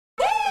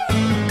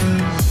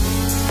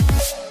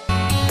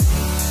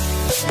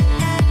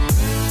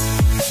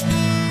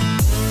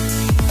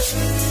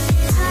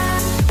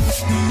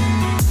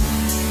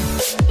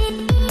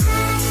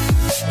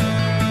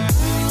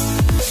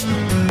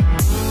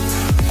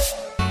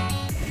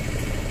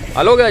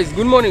Hello guys,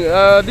 good morning.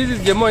 This is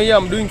Jemoh here.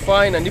 I'm doing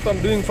fine, and if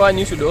I'm doing fine,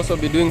 you should also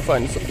be doing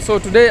fine. So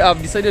today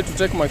I've decided to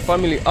take my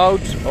family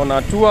out on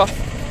a tour,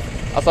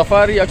 a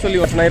safari actually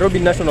on Nairobi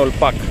National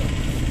Park.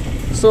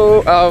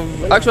 So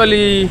I've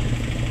actually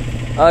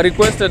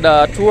requested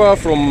a tour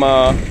from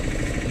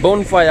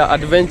Bonfire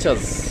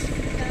Adventures.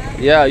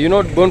 Yeah, you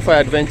know Bonfire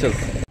Adventures.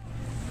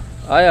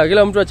 Aya,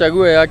 kila mtu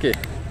achague yake.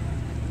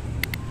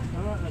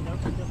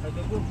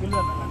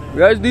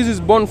 Guys, this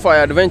is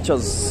Bonfire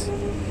Adventures.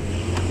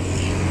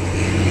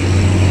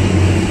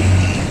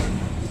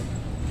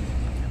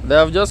 They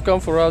have just come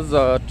for us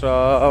at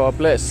our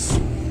place.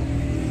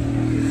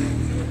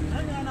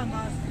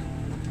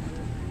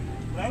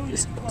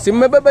 Si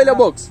mmebeba ile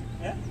box?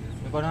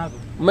 Niko nazo.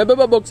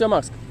 Mmebeba box ya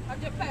mask?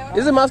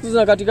 Hizi mask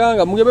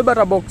zinakatikanga, mngebeba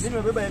ta box.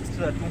 Nimebeba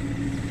extra tu.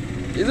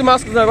 Hizi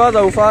mask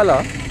zinakuwa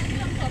ufala.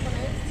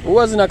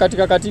 Huwa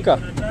zinakatika katika.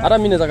 Hata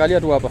mimi naweza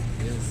kalia tu hapa.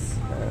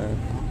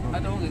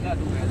 Hata ungekaa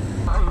tu.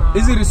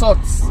 Hizi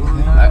resorts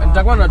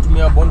nitakuwa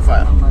natumia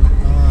Bonfire.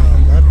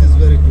 That is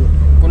very good.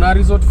 Kuna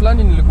resort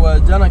fulani nilikuwa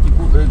jana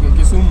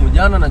Kisumu,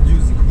 jana na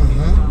juzi.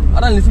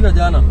 Hata nilifika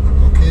jana.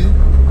 Okay.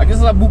 Lakini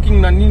sasa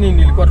booking na nini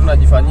nilikuwa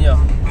tunajifanyia.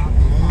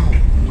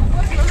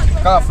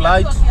 Car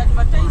flight.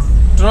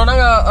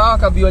 Tunaonanga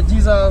kabiwa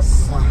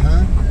Jesus.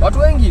 Watu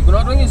wengi, kuna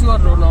watu wengi sio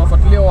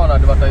tunawafuatilia wana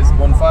advertise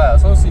Bonfire.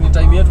 So si ni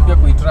time yetu pia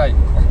kuitry.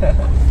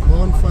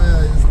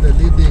 Bonfire is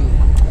the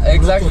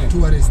leading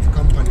tourist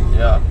company.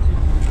 Yeah.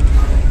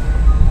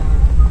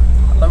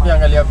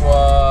 Ukiangalia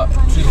kwa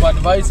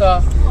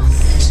TripAdvisor,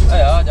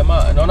 haya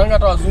jamaa, naonanga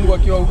hata wazungu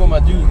wakiwa huko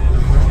majuu.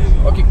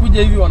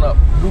 Wakikuja hivi wana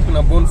book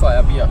na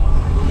Bonfire pia.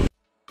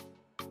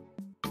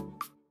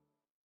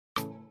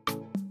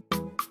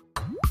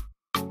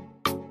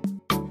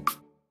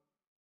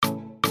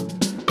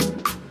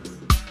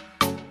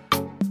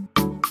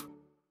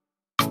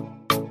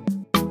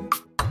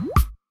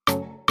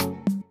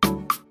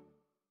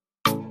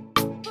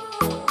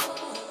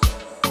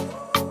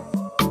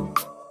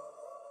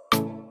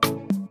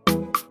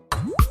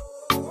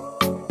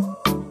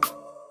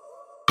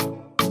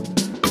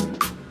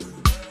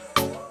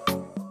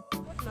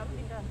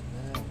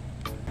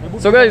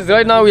 So guys,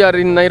 right now we are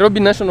in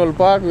Nairobi National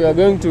Park. We are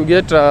going to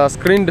get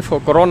screened for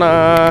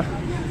corona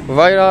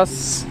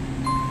virus.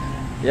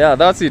 Yeah,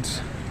 that's it.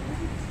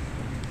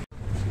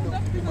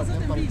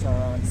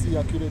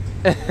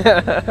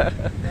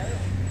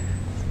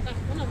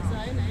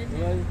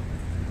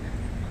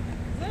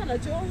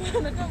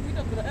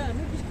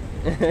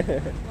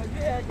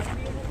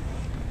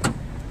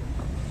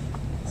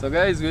 So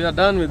guys, we are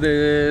done with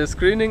the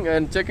screening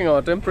and checking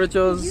our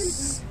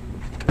temperatures.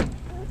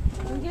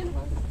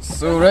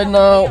 So right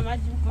now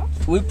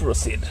we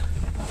proceed.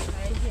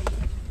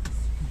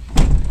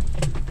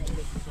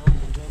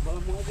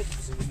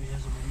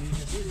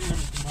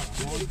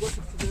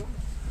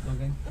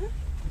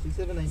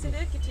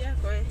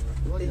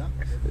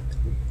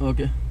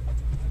 Okay.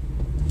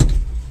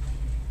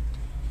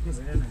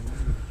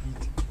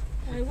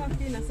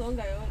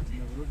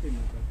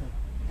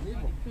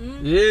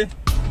 Yeah.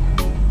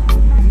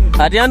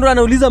 Ati Andrew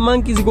anauliza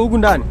monkey ziko huku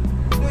ndani.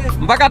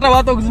 Mpaka hata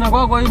watu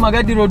zinakuwa kwa hii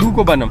magadi road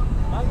huko bana.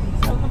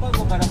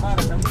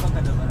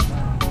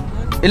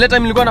 Ile time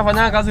nilikuwa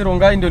nafanya kazi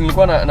Rongai ndio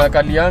nilikuwa na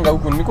kalianga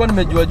huko. Nilikuwa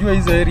nimejua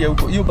hizo area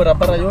huko. Hiyo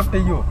barabara yote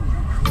hiyo.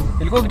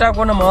 Nilikuwa ukitaka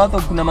kuona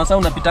mawatu kuna masaa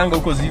unapitanga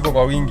huko ziko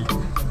kwa wingi.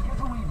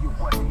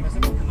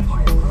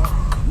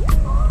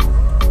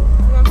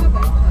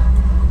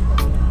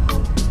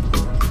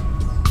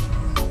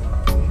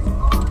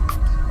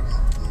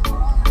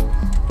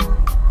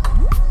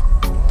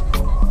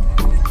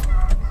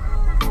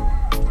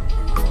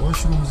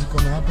 Washroom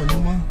ziko na hapo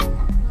nyuma.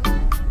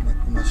 Na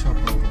kuna shop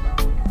hapo.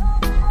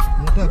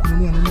 Unataka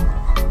kununua nini?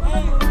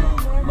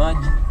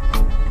 Maji.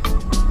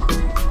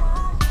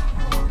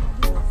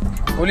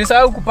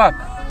 Ulisahau kupack.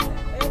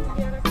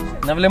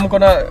 Na vile mko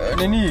na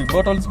nini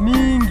bottles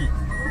mingi.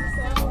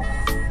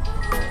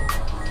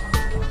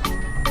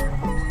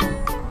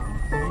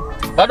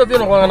 Bado pia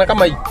unakuwa na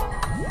kama hii.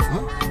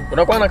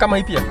 Unakuwa na kama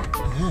hii pia.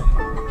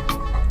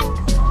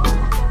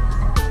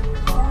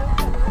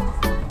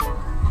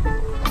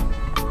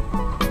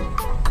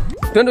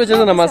 Twende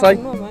ucheze na Masai.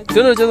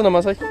 Twende ucheze na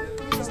Masai.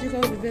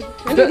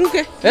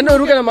 Enda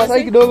uruke na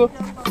Masai kidogo.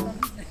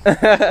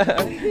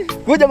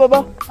 Kuja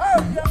baba.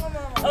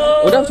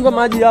 Unataka kuchukua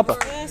maji hapa?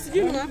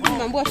 Sijui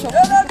nimeambiwa shop.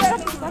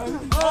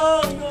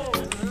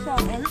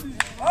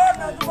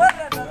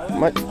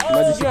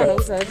 Maji shika.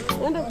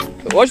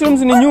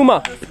 Washrooms ni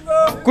nyuma.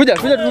 Kuja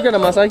turuke na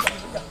Masai.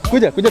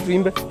 Kuja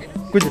tuimbe.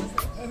 Kuja.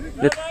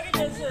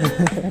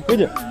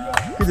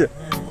 Kuja.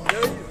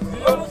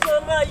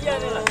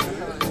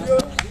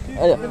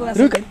 Aya,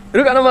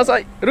 ruka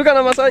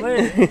na Masai.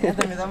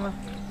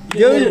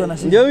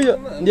 Ndio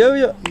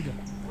huyo.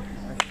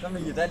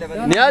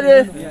 Ni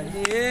aje?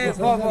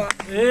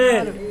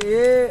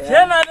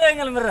 Shema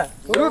dengal mera.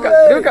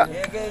 Ruka.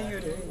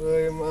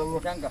 Mama.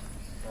 Changa.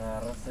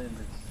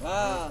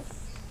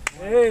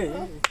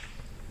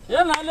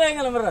 Shema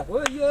dengal mera.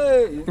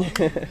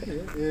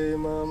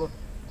 Mama.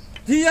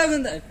 Dia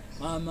ganda.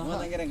 Mama.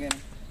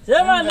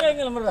 Sema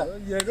lenga mara.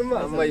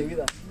 Mama hivi.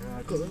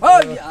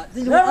 Oh ya,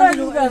 sema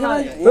juga sana.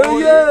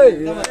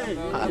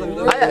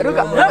 Aya,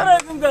 ruka.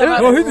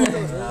 Oh hivi.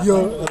 Yo.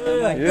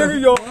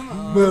 Yo.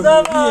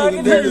 Sama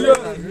gini yo.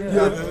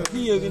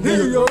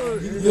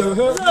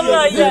 Yo.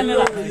 Sama ya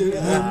nela.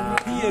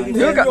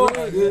 Ruka.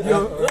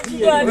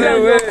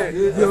 Wewe.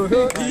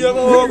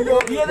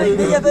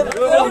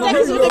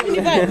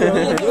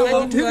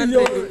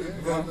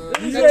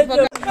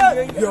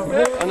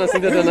 Ana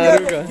sinda tena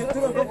ruka.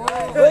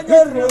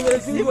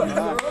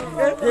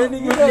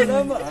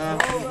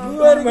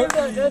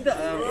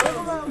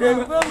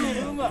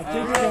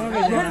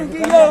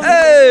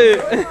 Hey!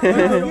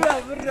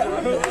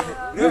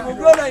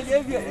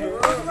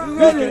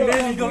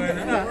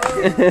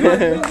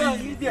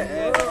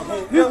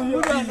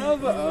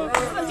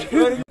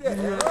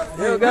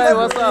 Yo guys,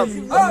 what's up?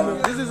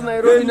 This is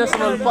Nairobi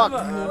National Park.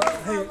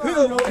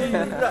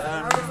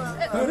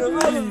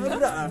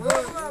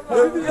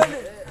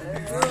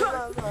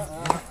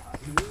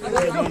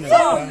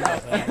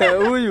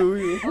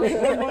 Huyu.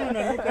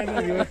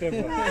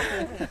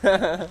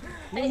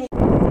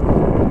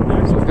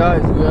 So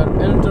guys, we are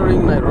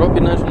entering Nairobi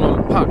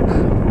National Park.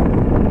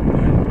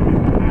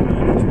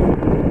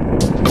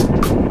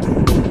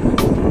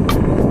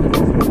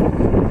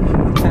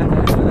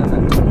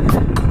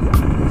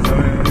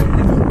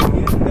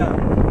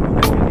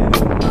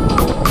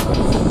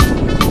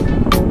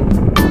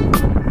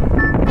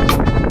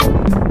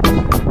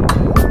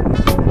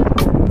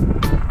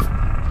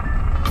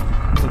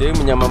 Ndio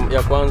mnyama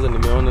ya kwanza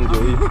nimeona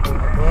ndio hii.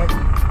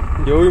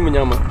 Ndio huyu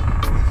mnyama.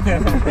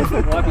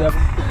 Wapi hapa?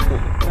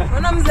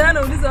 Ona mzee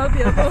anauliza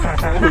wapi hapo?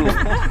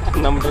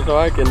 Na mtoto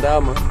wake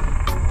ndama.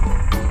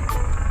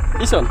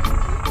 Ishon,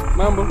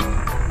 mambo.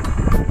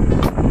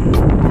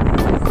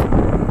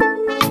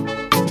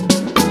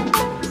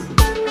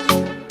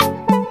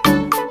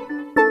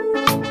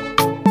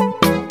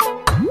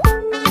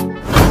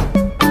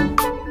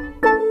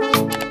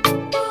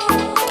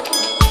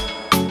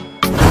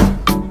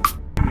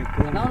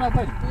 Naona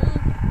pale.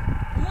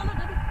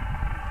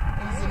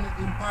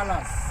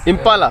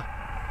 Impala.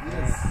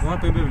 Yes.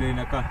 Wapi pembe vile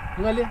inakaa?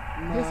 Angalia.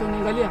 Yesu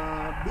angalia.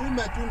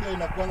 Dume tu ndio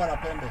inakuwa na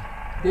pembe.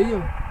 Ndio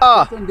hiyo.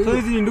 Ah, So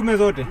hizi ni ndume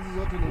zote. Hizi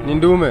zote ni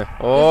ndume.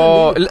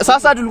 Oh,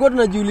 sasa tulikuwa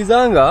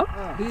tunajiulizanga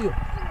Ndio.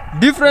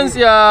 difference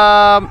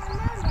ya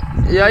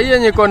hii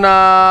yenye iko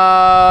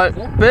na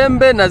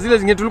pembe na zile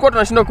zingine tulikuwa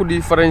tunashindwa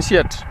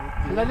kudifferentiate.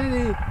 Angalia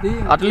hii.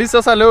 At least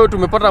sasa leo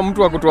tumepata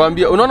mtu wa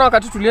kutuambia. Unaona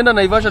wakati tulienda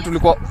Naivasha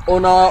tulikuwa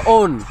on our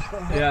own.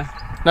 Yeah.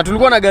 Na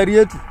tulikuwa na gari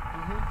yetu.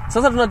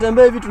 Sasa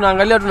tunatembea hivi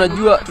tunaangalia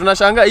tunajua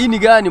tunashangaa hii ni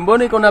gani?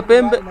 Mbona iko na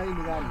pembe? na hii ni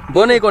gani?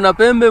 Mbona iko na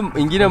pembe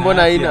ingine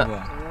mbona haina?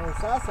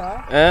 Sasa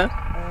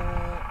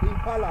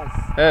impalas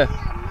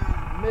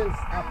males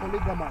are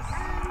polygamous.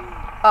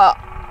 Ah,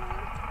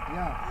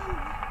 Yeah.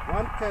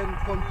 One can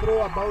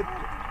control about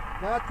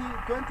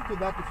 20 to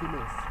 30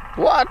 females.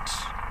 what?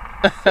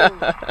 So,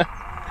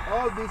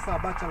 all these are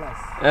bachelors.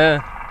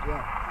 Yeah.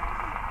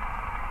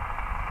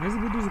 Hizi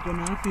vitu ziko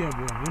na afya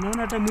bwana.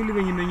 Unaona hata mwili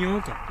wenye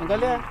imenyooka.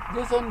 Angalia.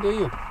 Jason ndio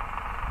hiyo.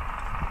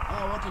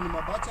 Wote ni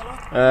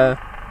mabachelor.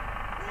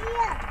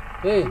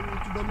 Hey. To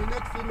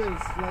dominate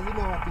females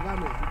lazima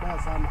wapigane vibaya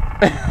sana.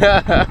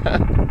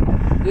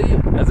 Ndio hiyo.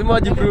 Lazima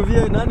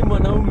wajiprovie nani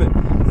mwanaume.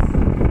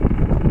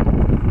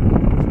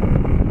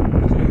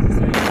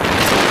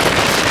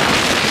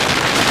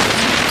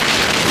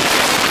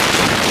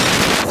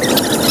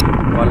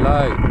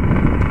 Walai.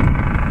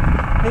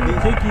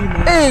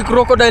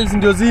 Crocodiles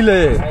ndio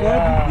zile.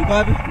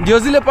 Wapi? Ndio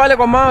zile pale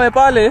kwa mawe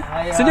pale.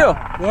 Si ndio?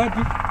 Wapi?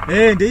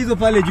 Ndio hizo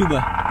pale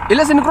Juba.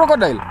 Ile si ni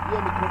crocodile?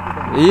 Hiyo ni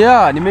crocodile.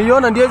 Yeah,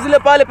 nimeiona ndio zile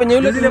pale penye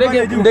yule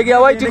ndege ya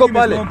white iko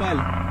pale.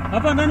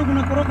 Hapa ndani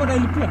kuna crocodile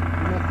pia.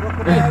 Kuna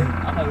crocodile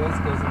Hapa huwezi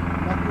kosa.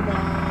 na kuna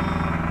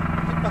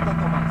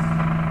hippopotamus.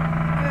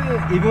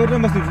 Hivyo hata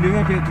basi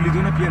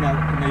tuliziona pia na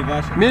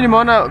Naivasha. Mimi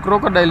nimeona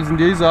crocodiles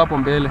ndio hizo hapo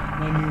mbele.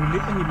 Na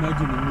niulipe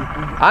imagine ni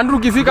Andrew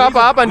ukifika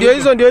hapa ndio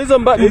hizo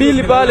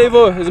mbili pale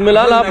hivyo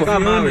zimelala hapo.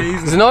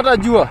 Zinaota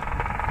jua.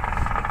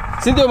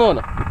 Si ndio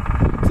umeona?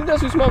 Si ndio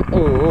Swiss-mama?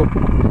 Oh.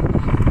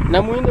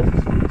 Na muinde.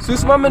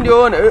 Swiss-mama ndio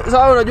uone.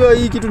 Sasa unajua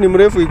hii kitu ni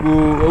mrefu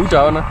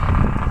utaona.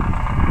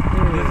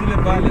 Ndio zile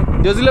pale.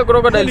 Ndio zile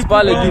crocodiles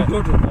pale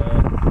juu.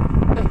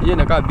 Yeye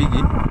inakaa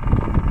bigi.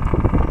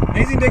 Na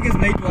hizi ndege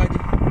zinaitwa aje?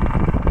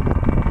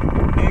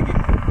 Ndege.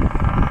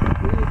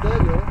 Hii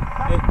ndege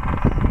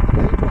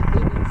inaitwa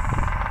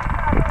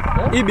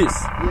ibis.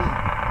 Ibis. Yeah.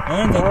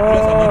 Anaanza kula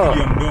samaki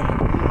juu ya mdomo.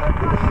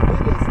 Kuna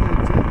various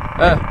types.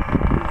 Eh.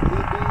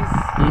 Ibis.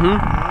 Mhm.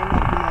 Naona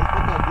kuna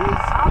mpaka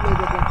goose. Ile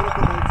ndio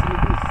crocodiles ni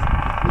goose.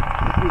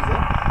 Ni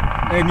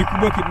goose. Ni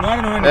kubwa kitu.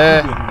 Naona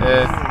ni kubwa.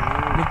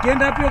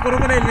 Nikienda hapo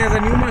crocodile inaweza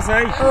niuma saa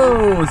hii.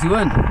 Oh,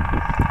 siwende.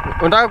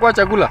 Unataka kwa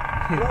chakula?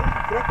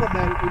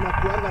 Crocodile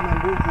inakuanga na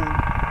nguvu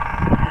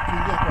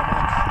ukiingia kwa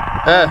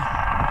maji.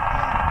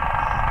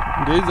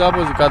 Ndio hizo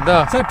hapo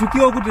zikadhaa. Sasa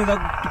tukiwa huku tunaweza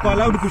tuko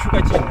allowed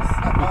kushuka chini.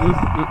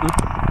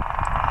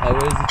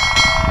 Hawezi.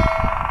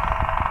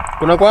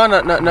 Kuna kwa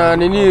na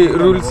nini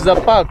rules za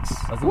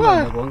parks.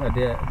 Wanakuanga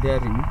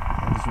daring.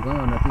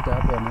 Wanashukanga wanapita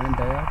hapo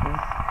wanaenda hapo.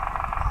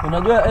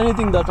 Unajua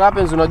anything that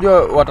happens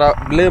unajua wata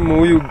blame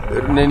huyu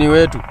nini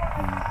wetu.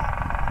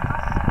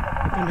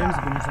 Hapo ndani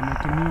kuna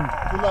samaki mingi.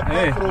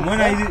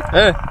 Umeona hizi?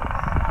 Eh.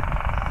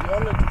 You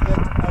only to get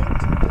out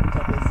at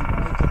a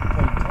designated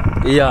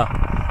point. Yeah.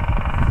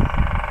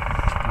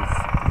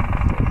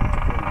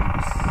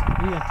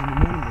 Hii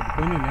atunimoni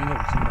kwa nini inaanza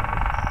kuchimba?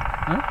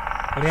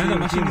 Walianza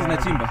mashini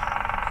zinachimba.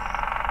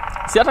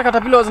 Si hata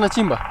katapila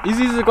zinachimba.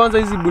 Hizi kwanza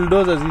hizi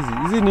bulldozers hizi.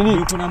 Hizi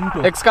nini? Kuna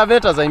mto.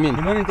 Excavators I mean.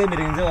 Nimeona ndio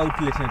imetengenezewa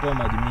outlet inatoa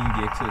maji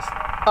mingi excess.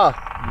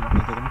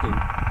 Natoka mto.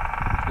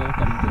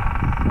 Kutoka mto.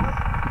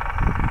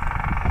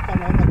 Hapa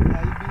naona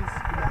kuna ibis,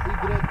 kuna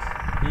egrets.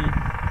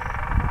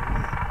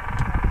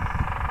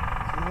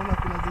 Naona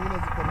kuna zingine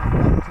ziko na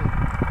black.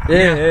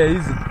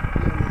 Hizi.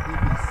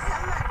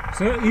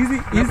 So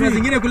hizi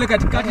zingine kule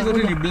katikati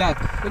zote ni black.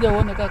 Kuja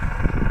uone kaka.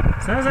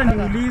 Sasa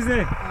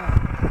niulize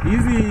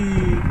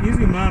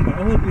hizi mamba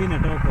au tu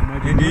inatoka kwa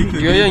maji.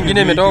 Ndio hiyo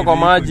nyingine imetoka kwa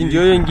maji,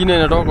 ndio hiyo nyingine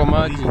inatoka kwa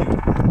maji.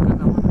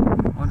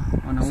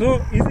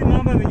 So hizi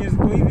mamba zenye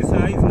ziko hivi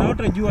saa hizi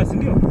naota jua, si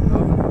ndio?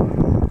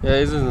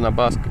 Hizo zina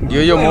bask.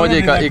 Ndio hiyo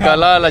moja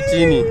ikalala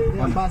chini.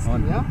 Crocodile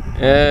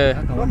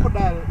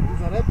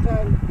is a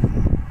reptile.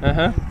 Is a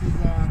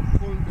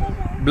cold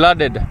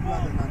blooded.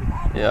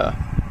 Yeah.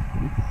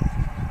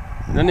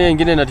 Nani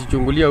nyingine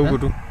inatichungulia huko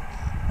tu?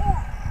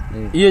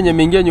 Hiyo yenye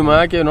imeingia nyuma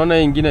yake unaona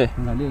nyingine?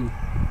 Angalia.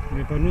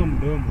 Imepanua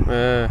mdomo.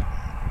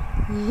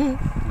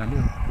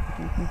 Angalia.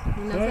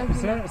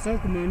 Sasa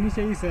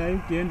kumaanisha hii saa hii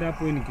ukienda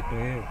hapo ni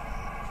kitoweo.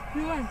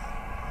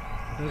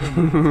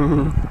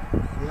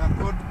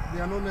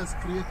 They are known as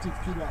creative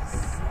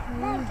killers.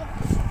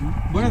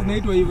 Mbona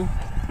zinaitwa hivyo?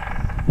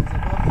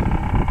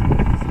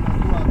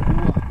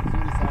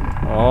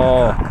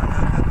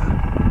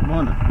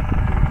 Umeona?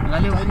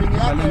 Angalia. Unajua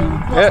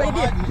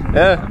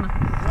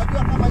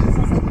kama hizi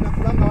sasa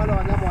zinakulanga wale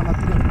wanyama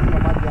wanakuja kunywa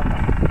maji hapa.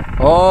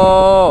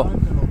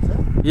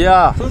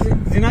 Yeah. So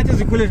zinaacha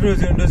zikule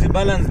ndio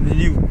zibalance the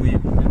live kwa hiyo.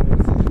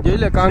 Ndio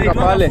ile kanga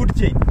pale.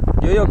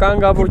 Ndio hiyo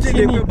kanga hapo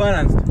chini. Kwa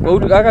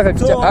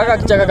aka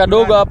kichaka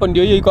kadogo hapo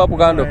ndio hiyo iko hapo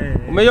kando.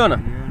 Umeiona?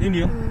 Nini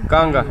hiyo?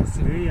 Kanga.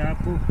 Hii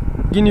hapo.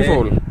 Guinea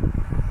fowl.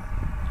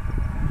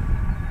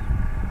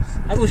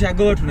 Hapo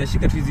shagawa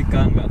tunashika tu hizi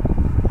kanga.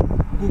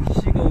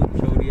 Ukishika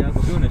ushauri yako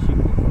pia unashika.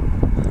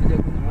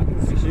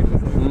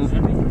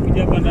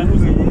 Kuja panda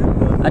nusu.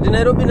 At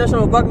Nairobi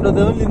National Park ndo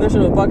the only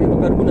national park iko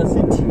karibu na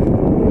city.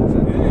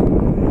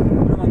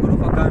 Kuna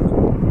magorofa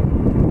kando.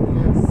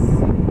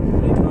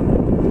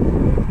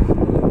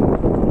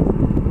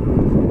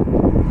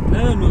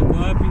 Leo ni uko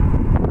wapi?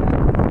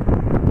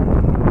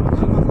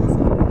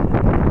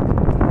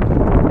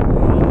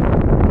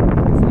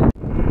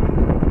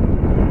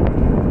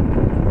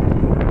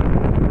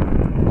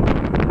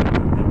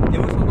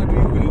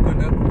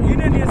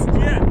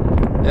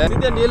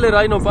 Sisi ndio ile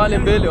rhino pale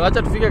mbele.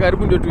 Acha tufike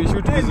karibu ndio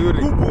tuishoot vizuri.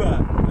 Kubwa.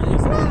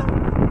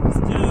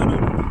 Sijao ndo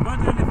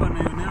kwanza ile pana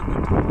yone yako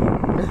tu.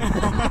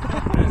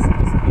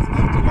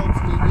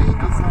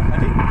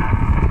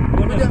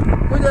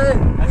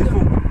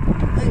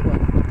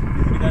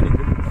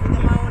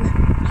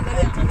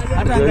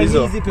 Hata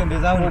angalia hizi pembe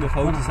zao ni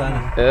tofauti sana.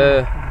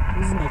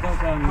 Hizi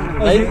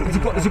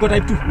zinakaa ziko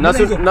type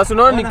 2. Na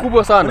sunaona ni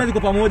kubwa sana. Ziko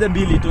pamoja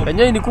mbili tu.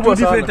 Yenyewe ni kubwa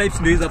sana. Different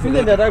types ndio hizo hapo.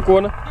 Ndio nataka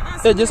kuona.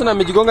 Jason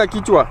amejigonga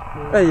kichwa.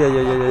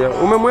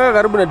 Umemweka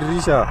karibu na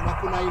dirisha. Na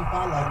kuna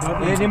impala.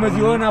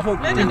 Nimeziona hapo.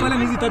 Impala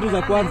hizi tatu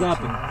za kwanza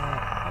hapo.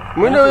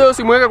 Mwende huyo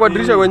usimweke kwa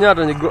dirisha kwenye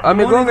hata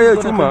amegonga hiyo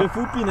chuma.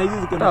 Fupi na hizi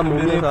ziko na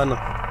pembe sana.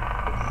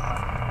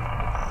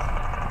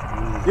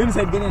 Hiyo ni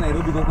side gani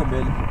Nairobi kwa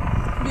mbele?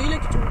 Ndio ile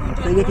kichungu.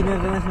 Ile Kenya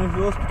National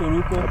Hospital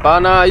huko.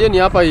 Hapana, hiyo ni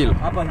hapa hilo.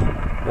 Hapa ni.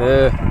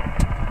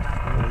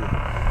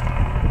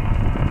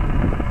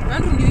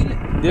 Ndio ile.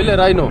 Ndio ile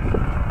rhino.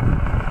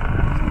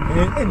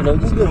 Ndio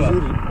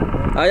nzuri.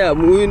 Haya,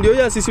 ndio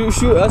ya sisi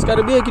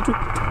asikaribie kitu.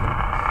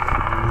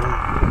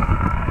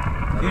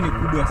 Hiyo ni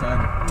kubwa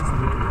sana.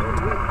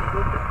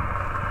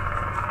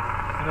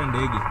 Hata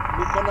ndege.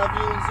 Niko na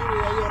view nzuri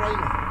ya hiyo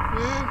rhino.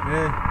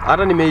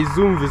 Hata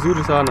nimeizoom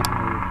vizuri sana.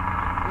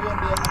 Hiyo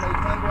ndio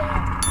inaitangwa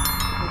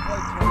the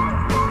white rhino.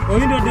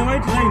 Hiyo ndio the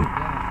white rhino.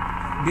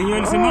 Ndio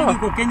walisema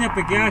iko Kenya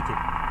peke yake.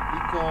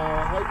 Iko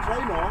white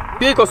rhino.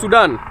 Pia iko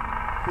Sudan.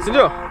 Si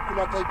ndio?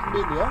 Kuna type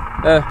mbili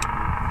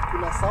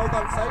kuna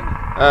southern side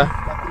na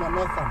kuna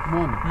northern.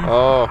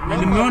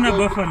 Nimeona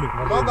buffalo.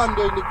 Northern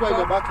ndio ilikuwa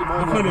imebaki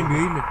moja. Buffalo ndio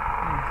ile.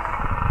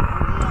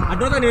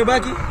 Adoka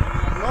nimebaki.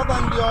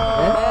 Northern ndio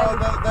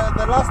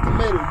the last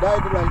male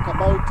died like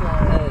about 2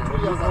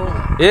 years ago.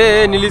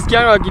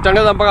 Nilisikia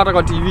wakitangaza mpaka hata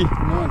kwa TV.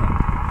 Unaona?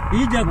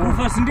 Hii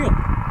jakufa si ndio?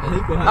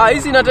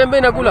 Hizi inatembea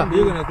inakula.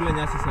 Hiyo inakula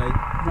nyasi sasa hivi.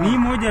 Ni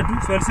moja tu,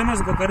 so alisema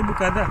ziko karibu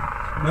kadhaa.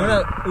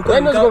 Naona uko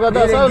ziko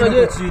kadhaa sawa,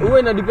 unajua huwa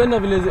ina depend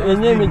vile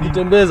yenyewe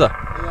imejitembeza. Yeah,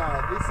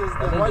 this is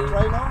the white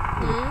rhino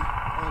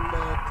and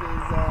it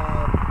is a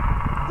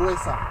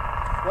grazer.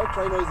 White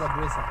rhino is a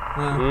grazer.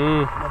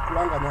 Na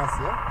kulanga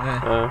nyasi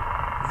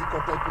Ziko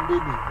type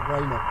mbili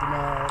rhino. Kuna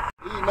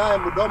hii naye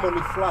mdomo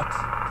ni flat.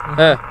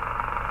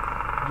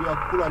 Juu ya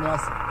kula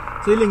nyasi.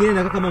 So ile ingine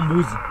inakaa kama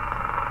mbuzi.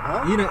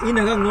 Hii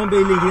inakaa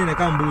ng'ombe, ile ingine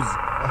inakaa mbuzi.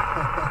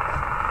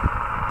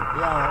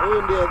 Yeah,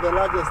 huyu ndiye the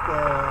largest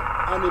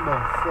animal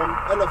from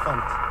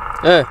elephant.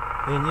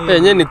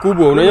 Yenyewe ni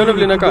kubwa. Unaiona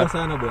vile inakaa?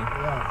 Sana bwana.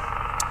 Yeah.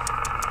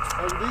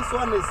 And this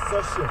one is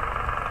social.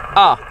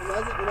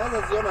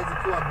 Unaweza ziona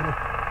zikiwa group.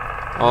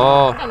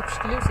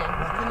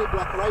 Lakini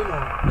black rhino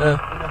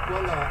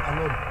inakuanga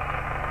alone.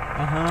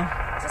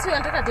 Sasa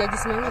unataka ati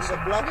ajisimamishe. The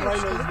black rhino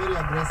is very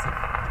aggressive.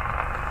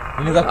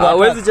 Inaweza kuwa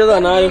hawezi cheza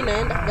nayo.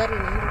 Inaenda gari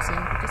inaenda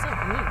usianguke sana.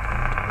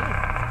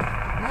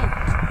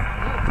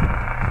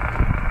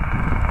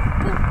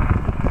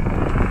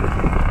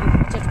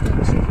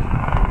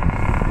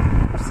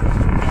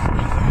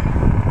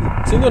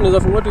 Sindio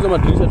unaweza fungua tu hizo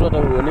madirisha tu hata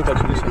uoneka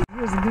dirisha.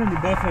 hizo zingine ni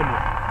buffalo.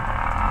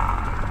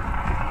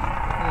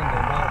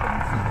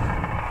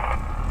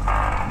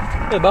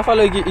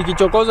 Buffalo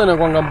ikichokoza na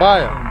kwanga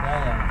mbaya.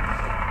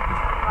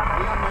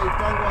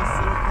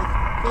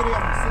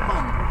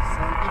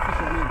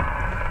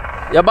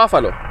 Ya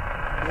buffalo?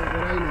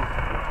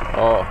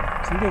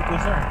 Sindio uko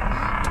sawa?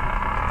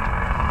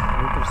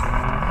 Uko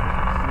sawa.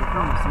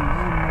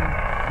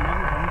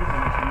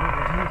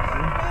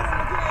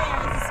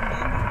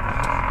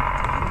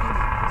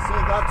 So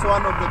that's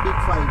one of the big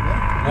five,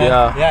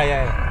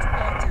 Yeah.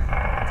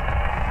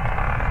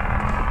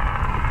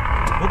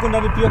 Huko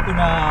ndani pia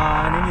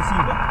kuna nini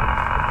simba?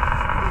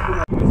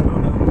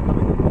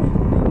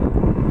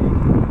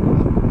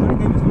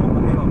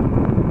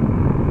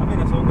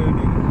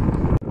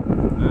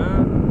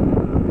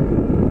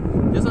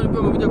 Sasa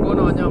nilikuwa nimekuja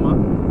kuona wanyama.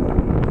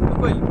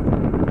 Kweli?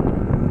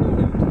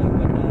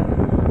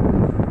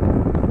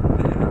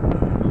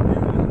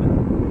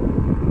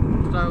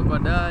 Tutaka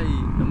badai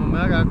na mama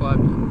yake ako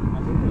wapi?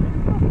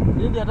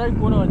 Yeye hataki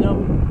kuona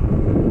wanyama.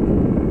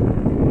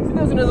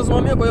 Sina zinaweza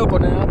simamia kwa hiyo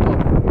kona hapo.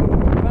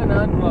 Bana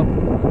watu hapo.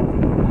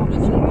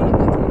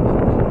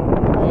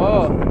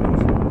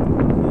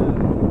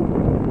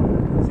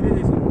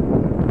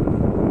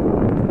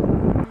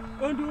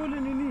 Ndio ule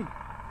nini?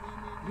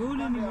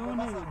 Yule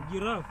nimeona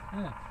giraffe.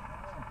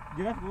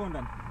 Giraffe kwa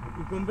ndani.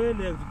 Uko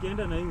mbele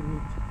tukienda na hii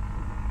route.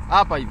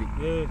 Hapa hivi.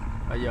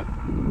 Haya.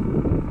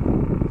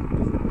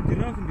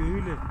 Giraffe ndio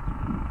yule.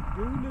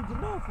 Ndio yule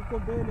giraffe uko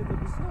mbele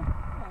kabisa.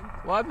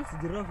 Wapi?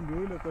 Giraffe ndio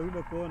yule kwa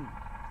yule kona.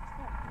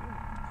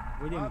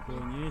 Ngoja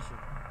nikuonyeshe.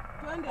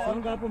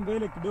 Songa hapo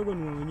mbele kidogo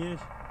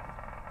niwaonyeshe.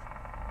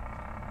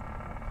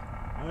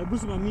 Hebu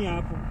simamia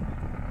hapo.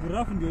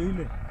 Giraffe ndio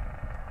yule.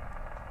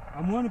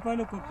 Amuone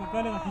pale kwa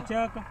pale kwa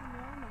kichaka.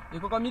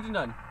 Iko kwa miti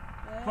ndani?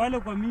 Pale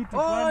kwa miti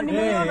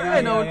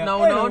pale. Na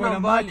unaona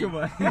mbali.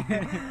 Yuko.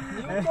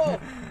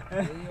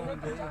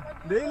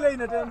 Ndio ile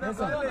inatembea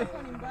pale.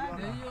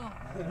 Ndio hiyo.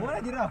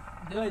 Umeona giraffe?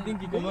 Ndio I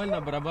think iko mbali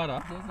na barabara.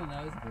 Sasa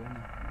naweza kuona.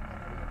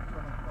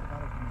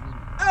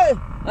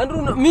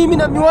 Andrew, mimi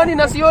na miwani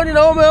na sioni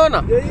na wewe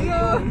umeona?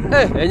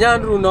 Enye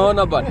Andrew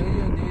unaona bana.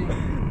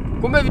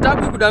 Kumbe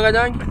vitabu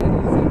kudanganyangi.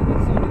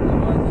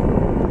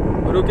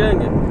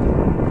 Burukenge.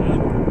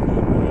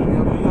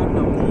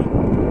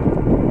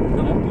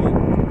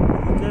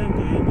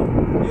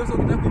 Hiyo sio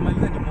kitabu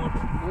kumaliza ni moto.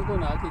 Uko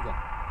na hakika?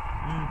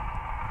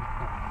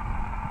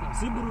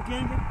 Si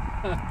burukenge?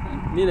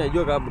 Mimi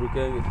najua kama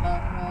burukenge.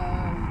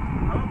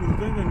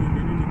 Burukenge ni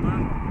nini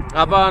mama?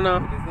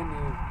 Hapana.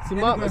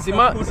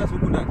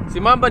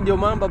 Simamba ndio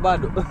mamba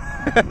bado.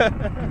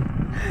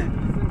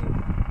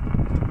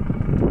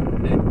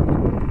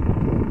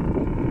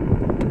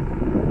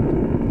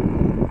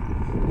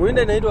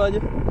 Muinde inaitwa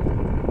aje?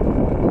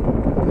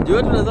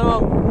 Jua tunasema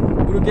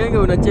burukenge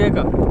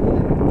unacheka.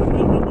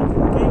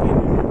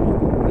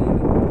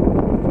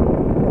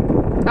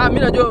 Mimi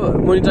najua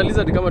monitor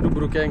lizard kama tu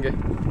burukenge.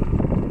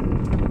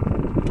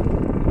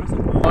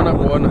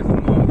 Kuona.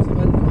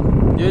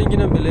 Ndio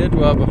ingine mbele yetu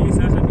hapa. Hii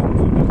sasa ndio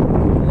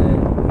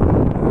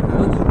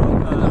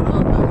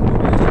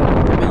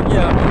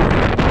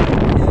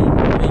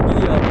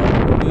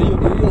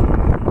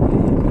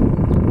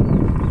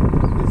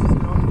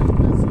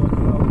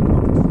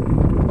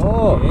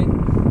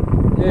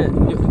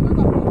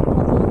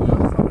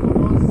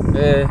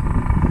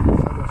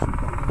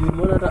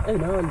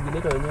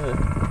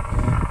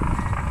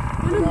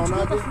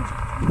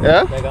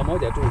Dakika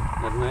moja tu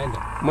na tunaenda.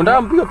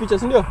 Mnataka mpiga picha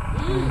si ndio?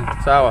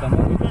 Sawa.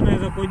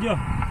 unaweza kujua.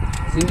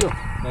 Si ndio?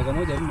 Dakika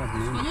moja tu na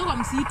tunaenda. Unajua kwa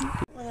msitu.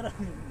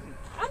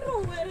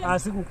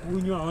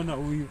 Sikukunywa ona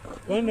huyu.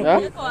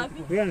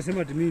 Wewe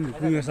anasema ati mimi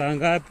nikunywa saa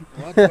ngapi?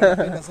 Watu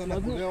wanapenda sana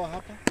kulewa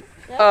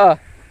hapa.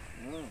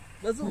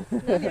 Bazu,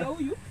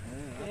 huyu.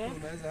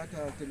 Unaweza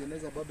hata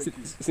tengeneza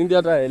barbecue. Sindi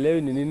hata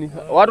haelewi ni nini.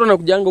 Watu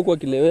wanakujanga huku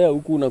wakilewea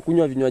huku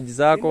unakunywa vinywaji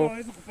zako.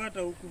 Hawezi kupata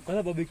huku.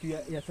 Kwanza barbecue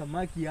ya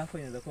samaki hapa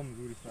inaweza kuwa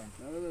mzuri sana.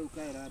 Na wewe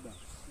ukae rada.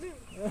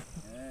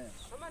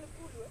 Kama ni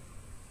kulu.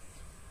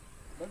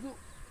 Bazu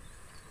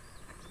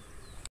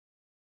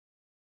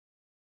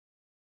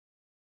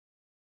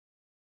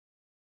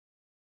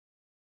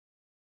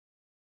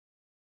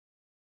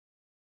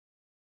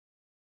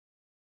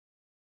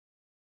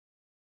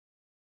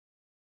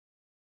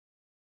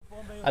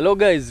Hello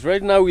guys,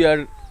 right now we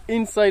are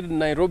inside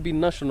Nairobi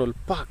National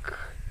Park.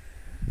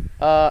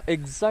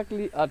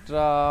 Exactly at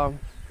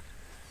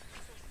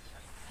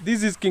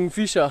this is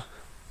Kingfisher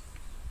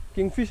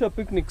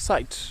picnic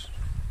site.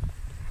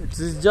 This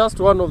is just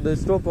one of the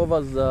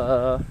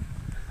stopovers.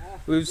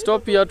 We've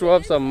stopped here to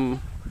have some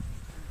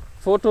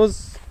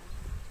photos.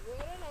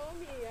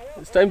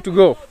 It's time to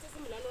go.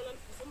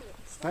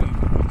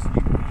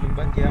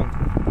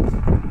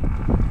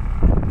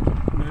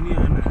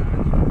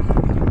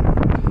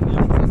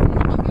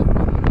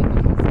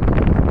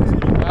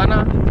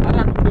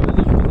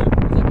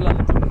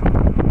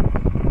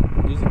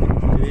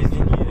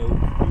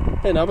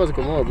 Na hapa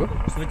ziko mogo.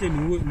 Sote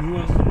niua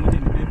moja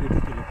nibebe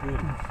tu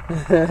teleport.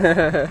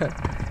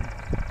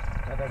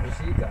 Hata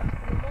kushika.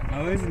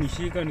 Hawezi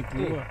nishika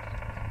nikuua.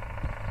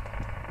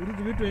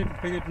 Urudi vitu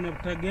penye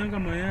tunatagianga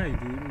mayai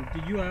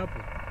ukijua hapo.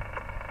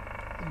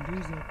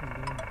 Ndizo hapo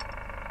ndani.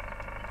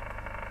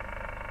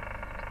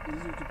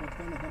 Hizi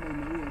ukipatikana kama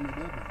umeua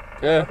unabeba.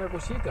 Hata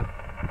kushika.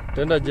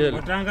 Tenda jela.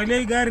 Wataangalia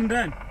hii gari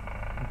ndani.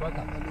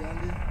 Mpaka angalia.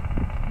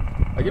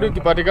 Lakini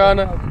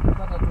ukipatikana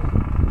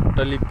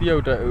utalipia,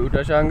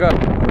 utashangaa.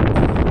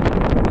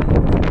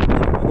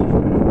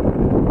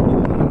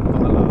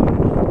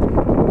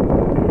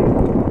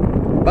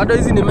 Bado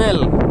hizi ni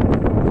mel.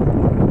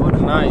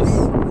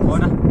 Nice.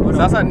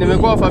 Sasa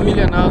nimekuwa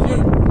familia nazo.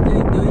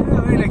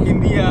 Wewe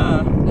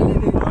unakimbia.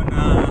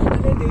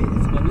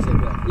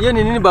 Hiyo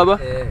ni nini baba?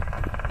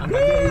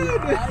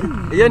 Angalia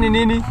Hiyo ni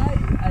nini?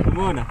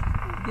 Umeona?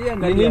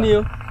 Ni nini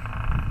hiyo?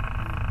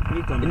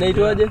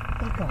 Inaitwaje?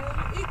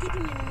 Hii kitu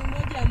ni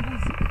moja ya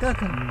mbuzi.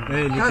 Kaka.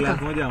 Ni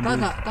class moja ya mbuzi.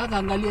 Kaka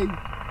angalia hii.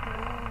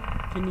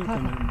 Kini kuna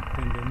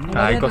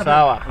mpende. Iko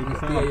sawa.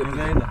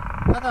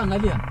 Kaka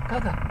angalia.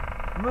 Kaka.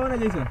 Umeona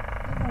Jason?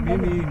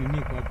 Mimi hii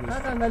niko hapo.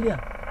 Kaka angalia.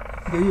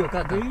 Ndio hiyo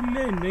kaka.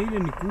 Ile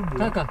ni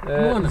kubwa. Kaka,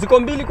 umeona? Ziko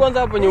mbili kwanza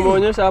hapo nyuma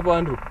umeonyesha hapo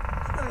Andrew.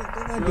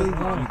 Kaka ndio hiyo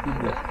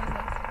kubwa.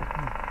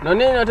 Na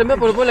nini inatembea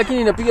polepole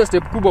lakini inapiga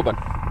step kubwa bana.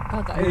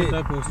 Kaka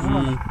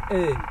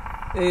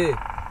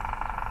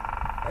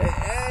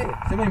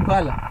sema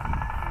impala.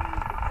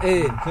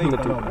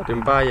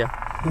 Tempaya.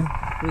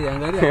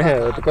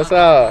 Angalia. Tuko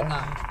sawa.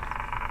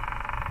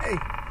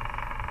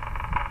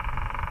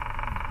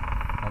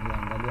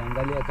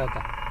 Angalia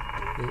kaka.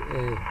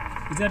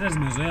 Hizi hata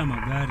zimezoea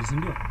magari, si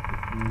ndio?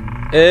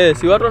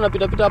 Si watu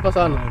wanapita pita hapa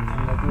sana.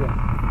 Unajua.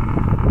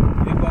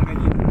 Hebu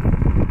angalia.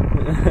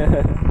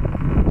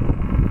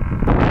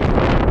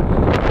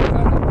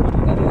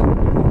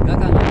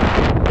 Kaka.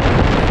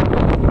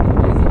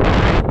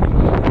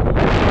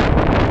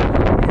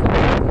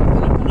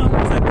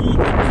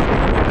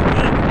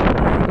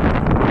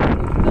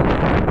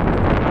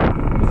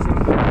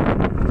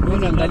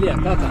 Angalia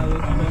kaka.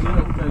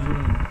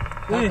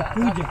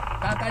 Kuja.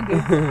 Kaka ndio.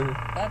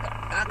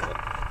 Kaka.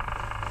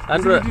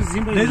 Andrew,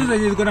 Na hizo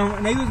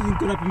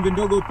ziko na pembe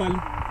ndogo pale.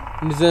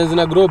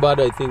 zina grow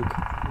bado I think.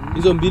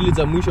 Hizo mbili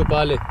za mwisho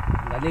pale.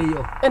 Angalia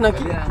hiyo.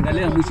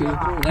 Angalia mwisho.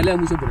 Angalia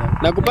mwisho bro.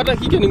 Na kupata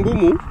kike ni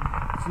ngumu.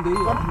 Ndio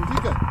hiyo.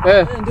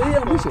 Ndio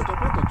hiyo mwisho.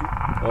 Utapata tu.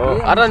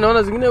 Hata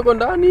naona zingine huko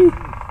ndani.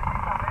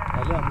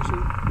 Angalia mwisho.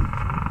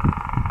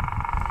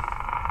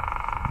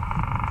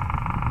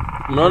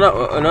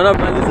 Unaona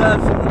mali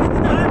safi.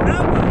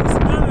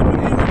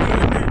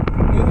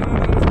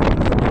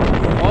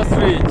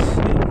 Ostrich.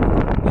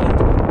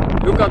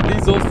 Look at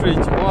this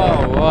ostrich.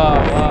 Wow.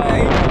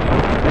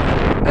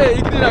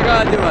 Hiki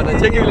kinakaje bana?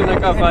 Cheki vile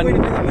inakaa fani.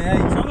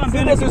 Songa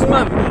mbele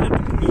usimame.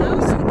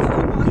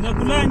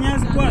 Inakula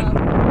nyasi kwani?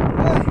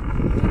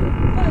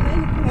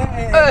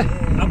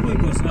 Hapo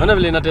iko sawa. Ona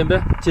vile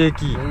inatembea.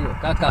 Cheki.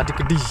 Kaka.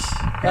 Atikidish.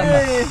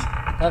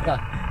 Kaka.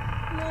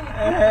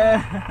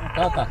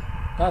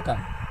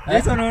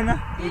 Sasa unaona?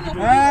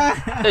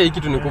 Hii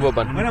kitu ni kubwa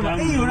bana.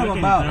 Unaona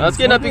mabao.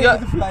 Nasikia inapiga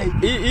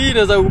hii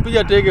inaweza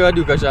kupiga tege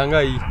hadi ukashangaa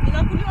hii.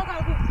 Inakuliwa kama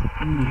kuku.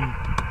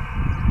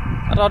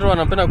 Hata watu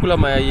wanapenda kula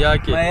mayai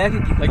yake.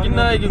 Lakini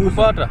naye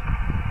ikikufuata.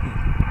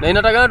 Na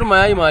inataka tu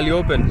mayai mahali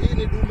open. Hii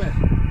ni dume.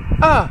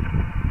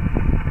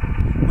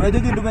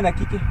 Unajua ndume na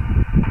kike?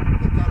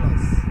 The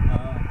colors.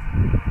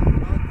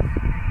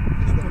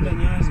 Inakula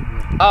nyasi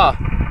bwana.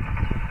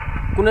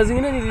 Kuna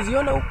zingine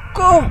niliziona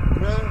huko.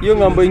 Hiyo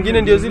ngambo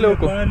nyingine ndio zile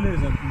huko. Pale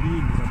za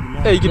mbili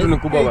za Hii kitu ni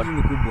kubwa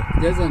bana.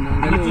 Jason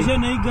angalia. Kisha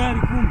na hii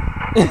gari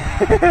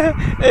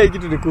kumbe.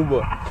 Kitu ni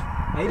kubwa.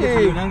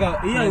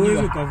 Hii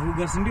hauwezi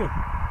ukavuga, si ndio?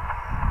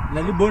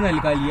 Na libona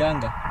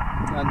likalianga.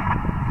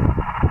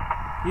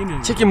 Hii ni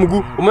Cheki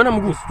mguu. Umeona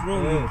mguu?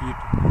 strong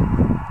kitu.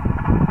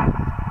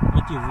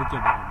 Ikivuka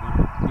barabara.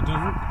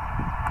 Itavuka.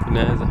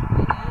 Inaweza.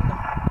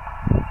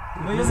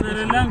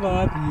 Wewe unalanga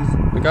wapi hizo?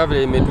 Nikaa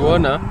vile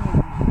imetuona.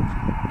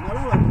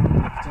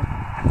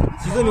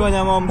 Hizo ni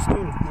wanyama wa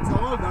msituni. It's a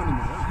wild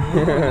animal.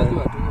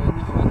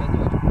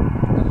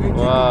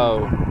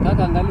 Wow.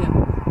 Kaka angalia.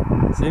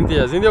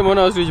 Cynthia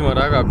umeona ostrich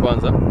mara yako ya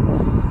kwanza? It can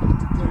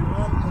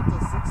run up to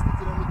 60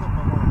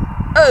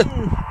 km/h.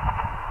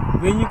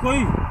 Wenye kwa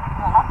hivi.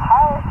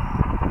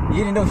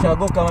 Hii ndio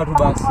ushago kama tu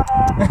basi.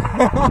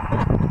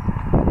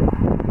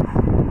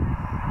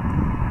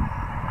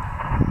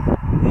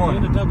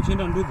 Jemoh nataka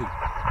kushinda nduthi.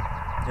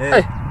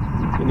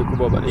 Hii ni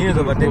kubwa bana. Hii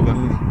ndio matendo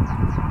nduthi.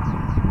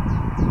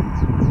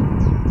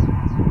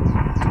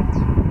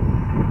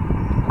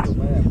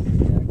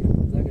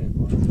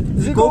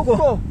 Ziko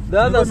huko. The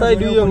other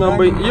side hiyo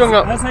ngambo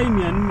Sasa hii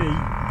 400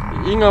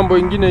 hii. Hii ngambo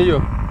ingine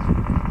hiyo.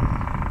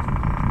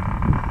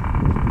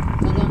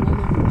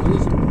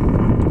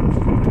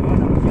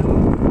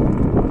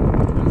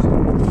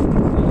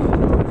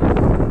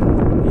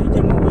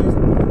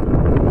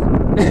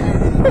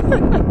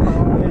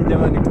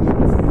 Jamani kubwa.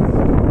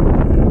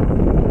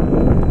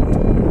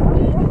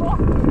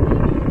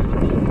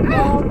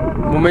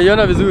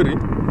 Mumeiona vizuri?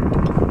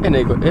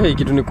 Hii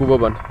kitu ni kubwa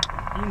bana.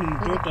 Hii ni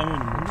mtoto ama ni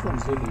mtoto?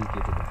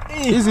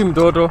 Hizi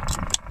mtoto.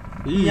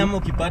 Hii nyama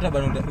ukipata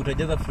bana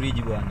utajaza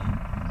fridge bwana.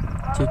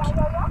 Cheki.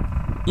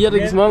 Hii hata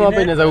kisimama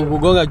hapa inaweza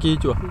kukugonga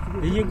kichwa.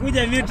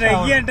 Ikikuja mimi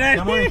tutaingia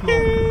ndani.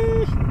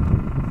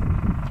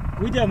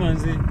 Kuja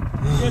manzi.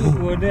 Sio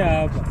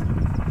nikuonea hapa.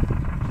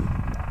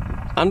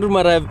 Andrew,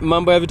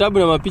 mambo ya vitabu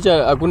na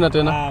mapicha hakuna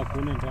tena.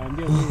 Hakuna,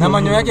 nitaambia. Na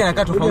manyo yake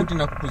yanakaa tofauti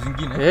na kuku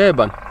zingine.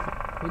 Bana.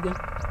 Kuja.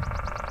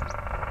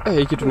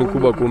 Hii kitu ni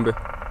kubwa kumbe.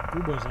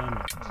 Kubwa sana.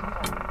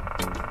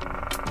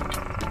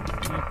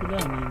 Nakula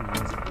nini?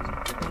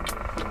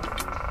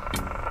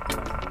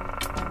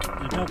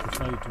 Nataka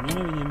kufight.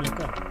 Unaona wenye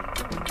imekaa?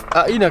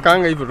 Hii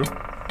inakaanga hivyo tu.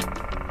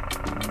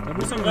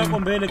 Kabisa ngako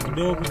mbele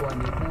kidogo.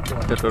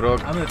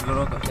 Tatoroka. Ama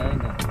tatoroka.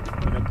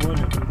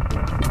 Pole tu.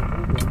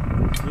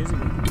 Siwezi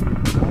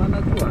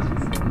kukuambia.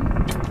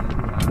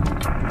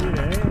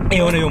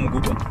 Ona hiyo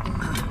mkubwa.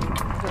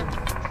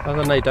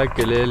 Sasa naitaki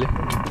kelele.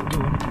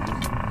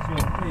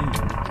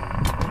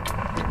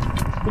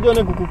 Kuja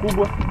one kuku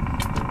kubwa.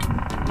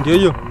 Ndio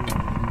hiyo.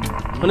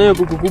 Ona hiyo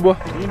kuku kubwa.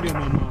 Hii ndio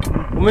mama.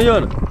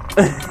 Umeiona?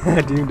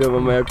 Hadi ndio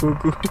mama ya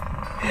kuku.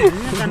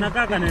 Kana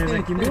kaka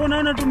naweza kimbia,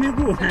 unaona tu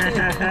miguu.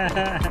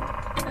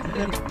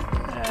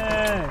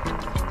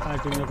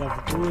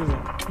 Tumekafukuza.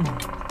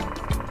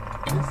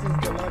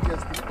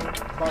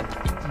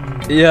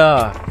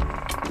 Yeah.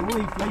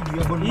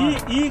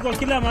 Hii kwa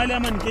kila mahali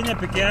ama ni Kenya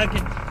peke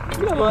yake?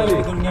 Kila mahali.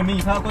 Iko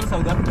nyami sawa kwa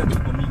South Africa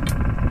tuko mingi.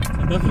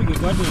 South Africa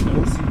kwa watu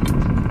wanausi.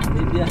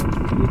 India.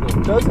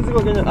 Tausi ziko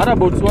Kenya. Hata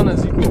Botswana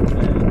ziko.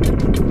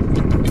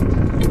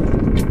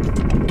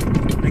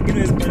 Lakini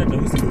wewe sipata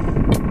tausi.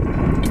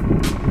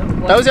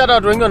 Tausi hata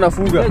watu wengi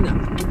wanafuga.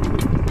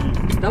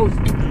 Tausi.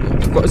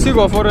 Si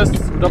kwa forest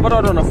utapata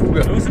watu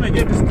wanafuga. Tausi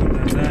najua tu siko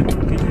Tanzania.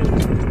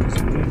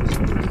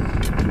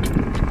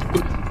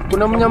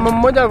 Kuna mnyama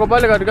mmoja ako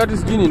pale katikati,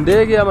 sijui ni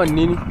ndege ama ni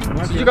nini.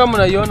 Sijui kama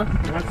unaiona.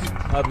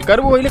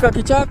 Karibu kwa ile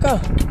kakichaka.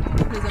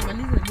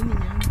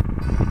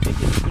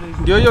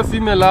 Ndio hiyo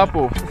female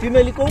hapo.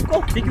 Female iko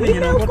huko.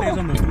 Inakota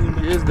hizo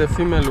matunda. Yes, the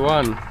female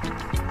one.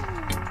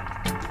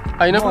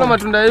 Inakula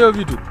matunda ya hiyo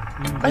vitu.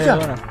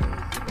 Acha.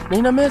 Na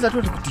ina meza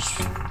tu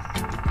tukutishi.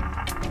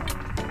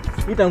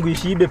 Hii tangu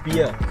ishibe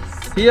pia.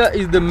 Here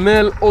is the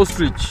male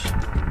ostrich.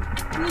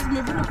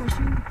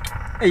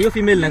 Hiyo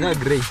female inakaa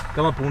grey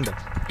kama punda.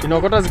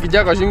 Inaokota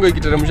zikijaa kwa shingo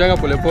ikiteremshanga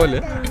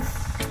polepole.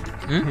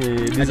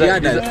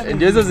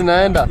 Ndio hizo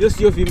zinaenda. Hiyo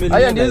sio female.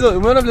 Haya ndio hizo,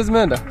 umeona vile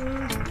zimeenda?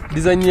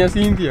 Design ya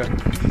Cynthia.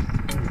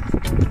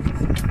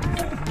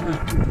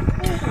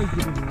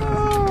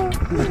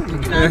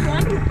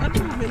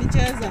 Watu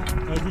umenicheza.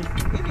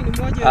 Hivi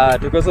ni moja.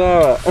 Tuko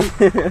sawa.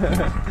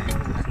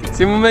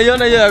 Si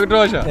mmeiona hiyo ya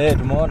kutosha?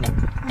 Tumeona.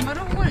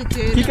 Mbona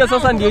umenicheza? Kika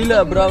sasa ndio ile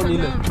ya brown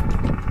ile.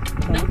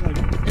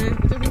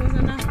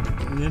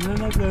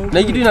 Na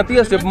hii kitu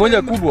inapiga step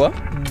moja kubwa.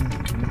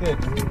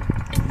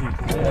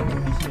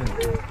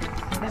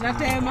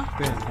 Natema.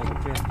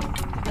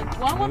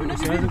 Wangu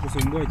Siwezi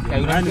kusumbua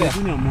jirani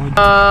kunywa moja.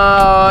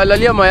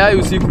 Lalia mayai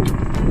usiku.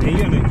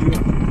 Hiyo najua.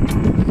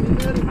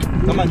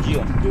 Kama njia.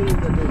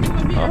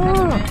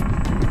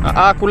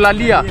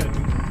 Kulalia.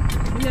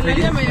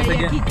 Inalalia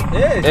mayai ya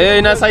kike.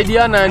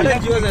 Inasaidiana yani.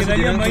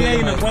 Lalia mayai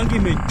inakuanga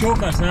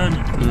imechoka sana.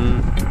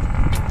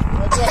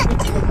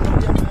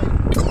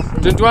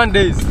 21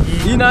 days.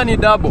 Hii nani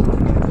double?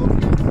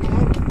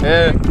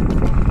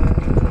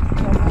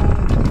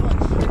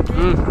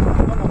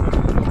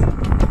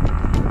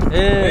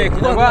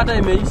 Kwa hata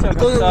imeisha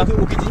kabisa.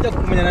 Ukichinja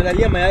kumenya na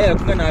lalia mayai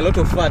yakunga na a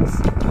lot of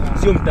fats.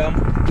 Sio mtamu.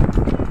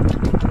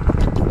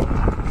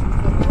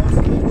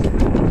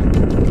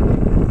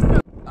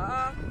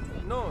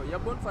 No, ya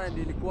bonfire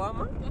ndio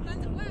ilikwama.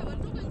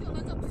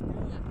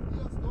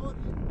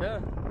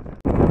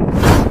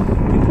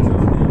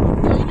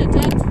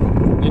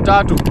 Ni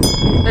tatu.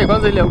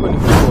 Kwanza ile yangu ni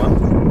kubwa.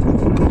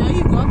 Na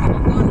hii kwa hapo kwa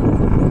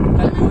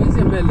kona.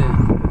 Hizi mbele.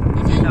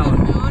 Nimeona.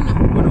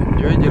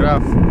 Hiyo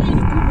giraffe. Hii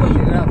ni kubwa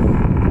Giraffe.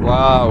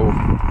 Wow.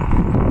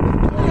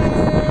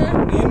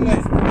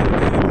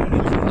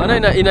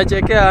 Ana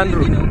inachekea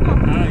Andrew.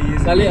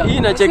 Hii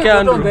inachekea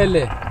Andrew.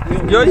 Mbele.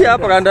 Ndio hii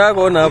hapa kando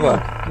yako, ona hapa.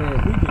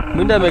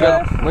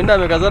 Mwenda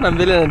amekazana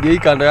mbele na ndio hii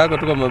kando yako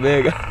tu kwa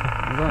mabega.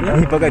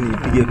 Mpaka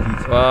niipige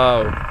picha.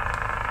 Wow.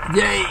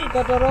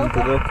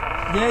 Katoroka.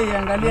 Je,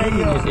 angalia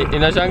hiyo.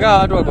 Inashangaa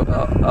watu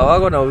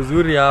hawako na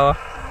uzuri hawa.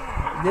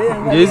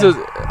 Ndio hizo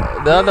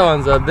the other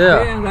ones are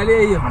there.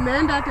 Angalia hiyo.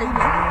 Umeenda hata ile.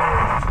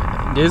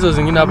 Ndio hizo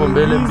zingine hapo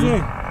mbele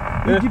mbili.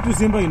 Hii kitu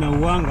simba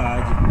inauanga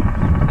aje?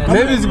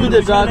 Maybe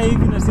zikuje tatu.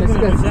 Hivi na simba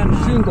inashana.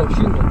 Shingo.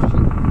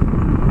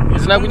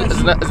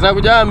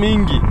 Zinakuja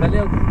mingi.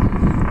 Angalia.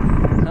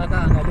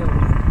 Kaka angalia.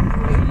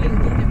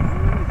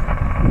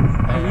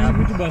 Hizi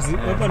vitu basi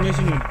hapa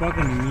National Park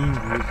ni mingi.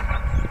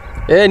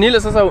 Ni ile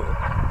sasa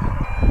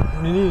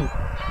nini?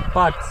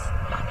 Parts.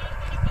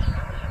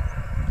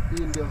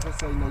 Hii ndio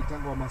sasa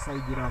inaitangwa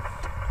Masai giraffe.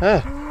 We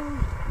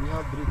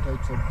have 3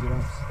 types of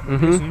giraffes.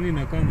 Sasa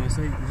inakaa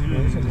Masai zile.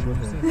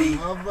 We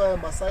have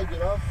Masai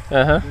giraffe,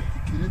 the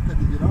Tikirete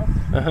giraffe,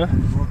 and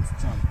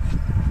Rothschild.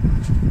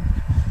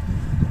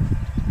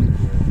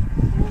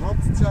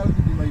 Rothschild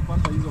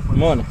inaipata hizo kwa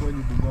kwenye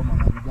Bungoma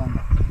na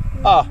Uganda.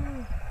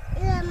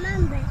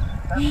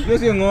 Hiyo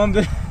sio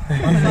ng'ombe.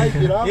 Masai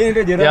giraffe. Yeye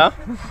ndio giraffe.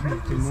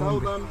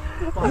 Southern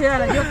Yeye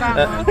anajua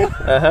kama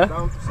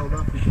down to South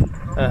Africa.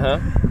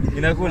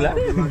 Inakula.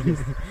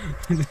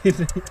 The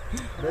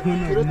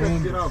Tikirete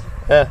giraffe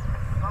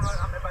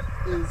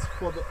is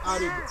for the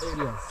arid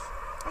areas.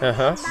 You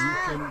can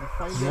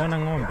find Unaona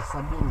ng'ombe?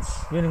 Samburu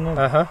Hiyo ni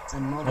ng'ombe. and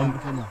northern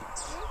Kenya.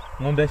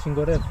 Ng'ombe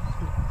shingo refu.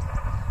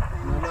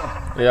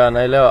 Yeah,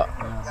 naelewa.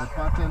 The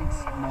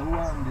patterns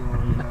maua ndio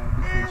ina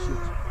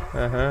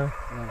differentiate.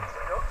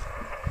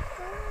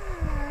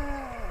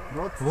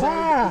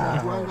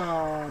 Rothschild ni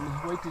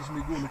whitish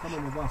miguu ni kama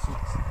umevaa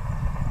socks.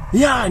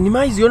 Yeah,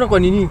 nimeziona kwa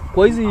nini?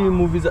 Kwa hizi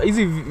movies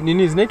hizi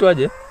nini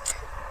zinaitwaje?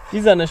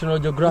 Hizi za National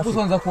Geographic.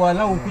 Kwanza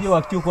kualau kuja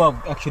wakati kwa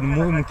action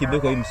movie mkibe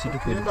kwa hii msitu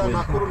kweli. Ndio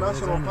Nakuru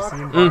National Park.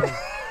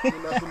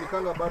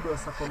 Inatumikanga bado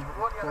as a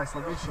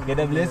conservation.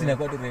 KWS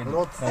inakuwa tu ready.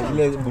 Rothschild.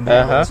 Ile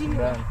bunduki.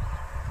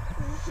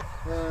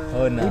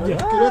 Ona.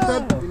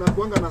 Tikirete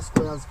inakuanga na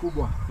squares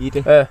kubwa.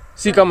 Ite.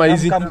 Si kama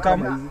hizi.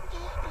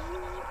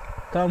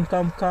 Kam.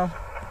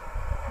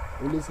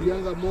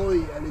 Ulisikianga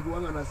Moi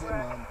alikuanga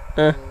anasema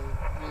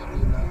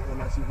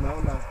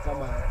naona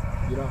kama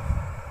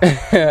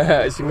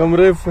giraffe. Shingo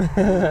mrefu.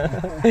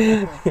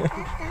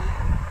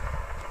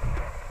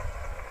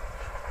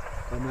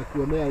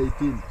 Anakuonea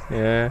 18.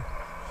 Yeah.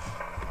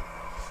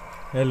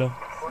 Hello.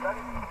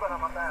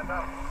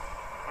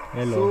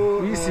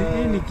 So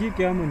Hii ni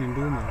kike ama ni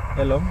ndume?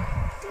 Hello.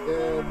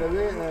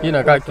 Hii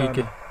inakaa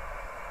kike.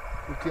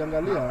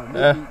 Ukiangalia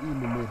maybe hii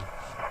ni male.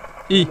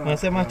 Hii.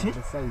 Unasema ati? The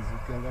size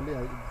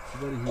ukiangalia it's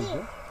very huge.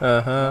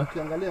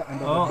 Ukiangalia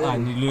under the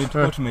belly.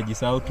 Nilikuwa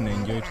tumejisahau tuna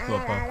enjoy tukiwa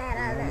hapa.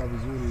 Unaona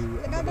vizuri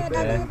under the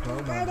belly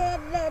utaona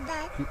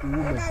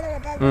uume.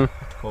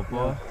 Tuko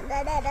poa.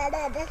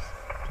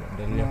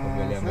 Tuendelee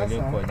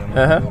kuangalia kwa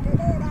nyama.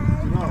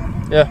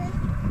 Yeah.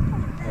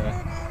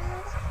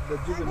 The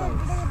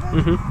juveniles.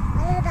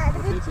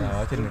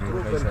 Acha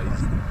nirudi size.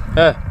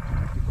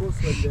 Because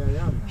when they are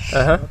young,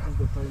 that is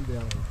the time they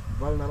are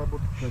vulnerable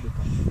to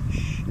predators.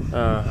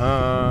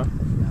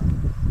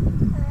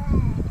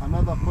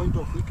 Another point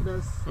of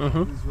weakness is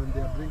when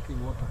they are drinking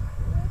water.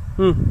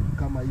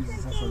 Kama hizi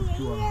sasa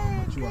zikiwa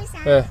mature. It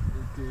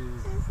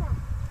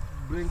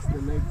brings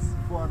the legs,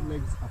 4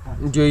 legs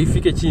apart. Ndio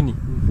ifike chini.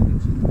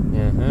 Na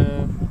hiyo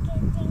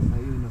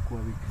inakuwa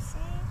weak.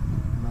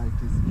 Na it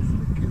is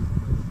easily killed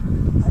by the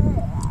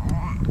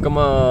predators.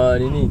 Kama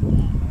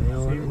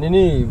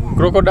nini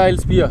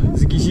crocodiles pia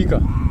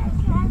zikishika.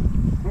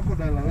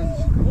 Crocodile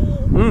hawezi shika.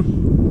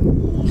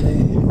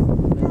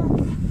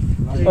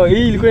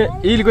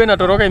 Hii ilikuwa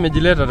inatoroka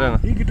imejileta tena.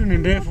 Hii kitu ni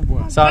ndefu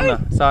bwana.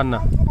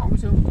 Sana.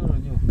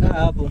 Kaa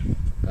hapo.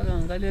 Kaka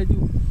angalia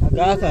juu.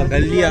 Kaka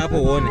angalia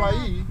hapo uone. Kwa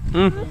hii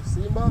ni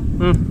simba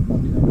na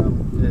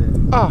binadamu.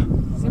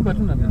 Simba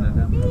tu na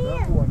binadamu.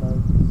 Binadamu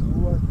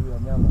wanazua juu ya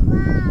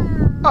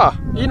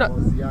nyama.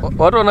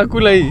 Watu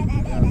wanakula hii.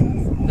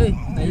 Na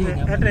hiyo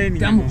nyama. Hata hii ni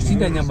tamu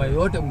kushinda nyama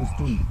yote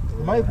msituni.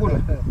 Mai kula.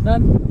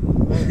 Nani?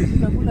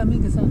 Tunakula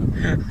mingi sana.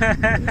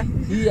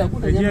 Hii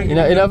hakuna nyama.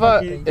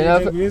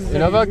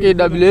 Inafaa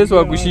KWS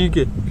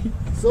wakushike.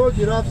 So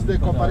giraffes they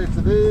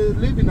cooperate. They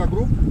live in a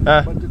group,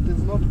 but it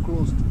is not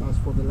closed as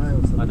for the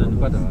lions.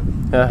 Atanipata wapi?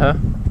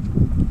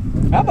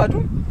 Hapa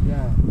tu.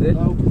 Yeah.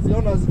 Na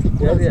ukiziona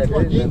zikikula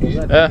zikiwa nyingi,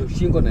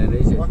 Shingo na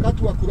inaisha.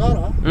 wakati wa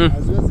kulala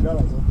haziwezi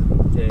lala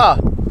zote.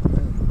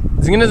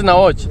 Zingine zina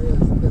watch.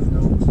 Zingine zina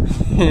watch.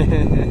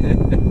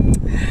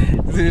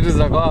 Zitu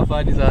za kwa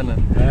fani sana.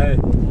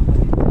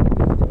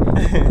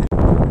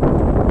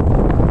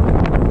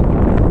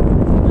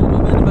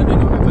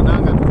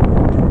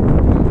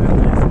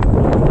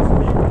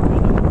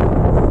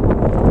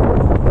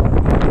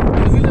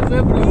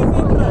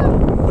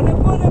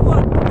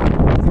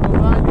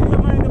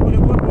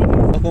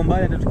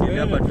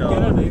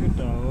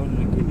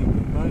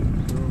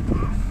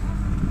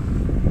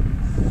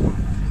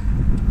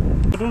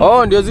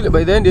 Ndio zile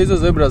by the end hizo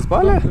zebras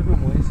pale.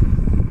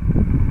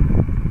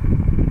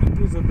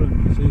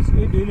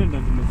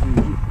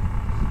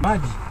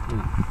 Maji.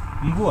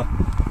 Mvua.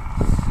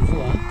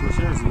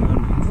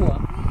 Tushaziona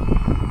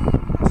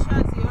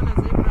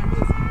zebra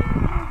hizi.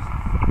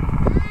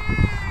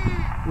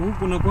 Huku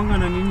kuna kwanga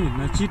na nini?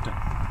 Na chita.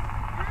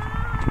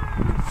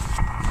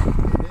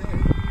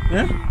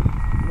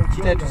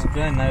 Sasa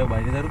tusipane nayo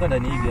bali. Nitaruka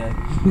ndani hii gari.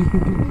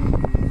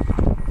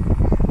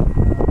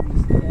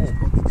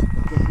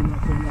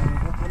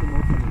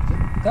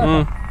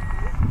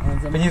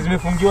 Penye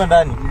zimefungiwa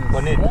ndani.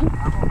 Kwa nini?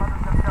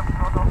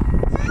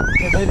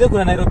 Baadhi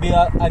kuna Nairobi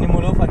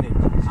Animal Orphanage.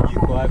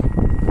 Sijui kwa wapi.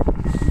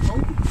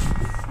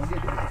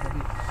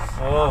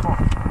 Oh.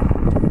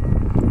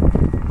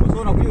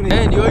 Sasa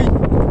unakuja ndio hii.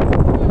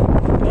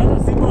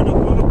 Sasa sipo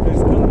anakuwa press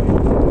kama hiyo.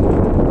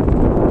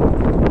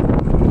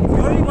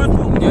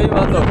 Ndio hii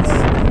watu.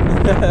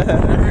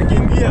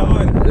 Anakimbia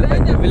bwana.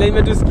 Vile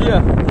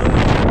imetusikia.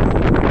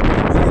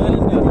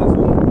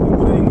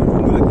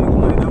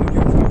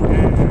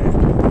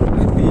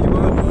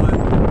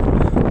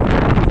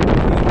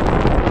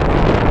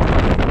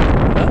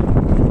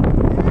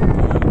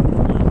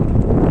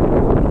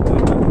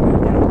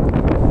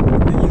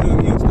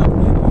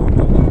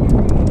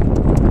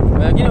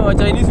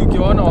 Chinese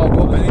ukiwaona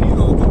waogopa.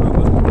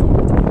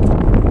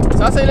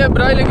 Sasa ile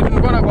braille kitu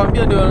nilikuwa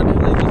nakwambia ndio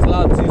hizo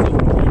slabs hizo.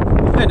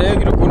 Ndio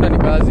kitu kunda ni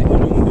kazi.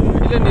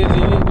 Ile ni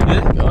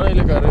naona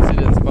ile ka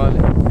residence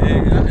pale.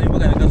 Ni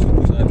mpaka nenda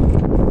suku sana.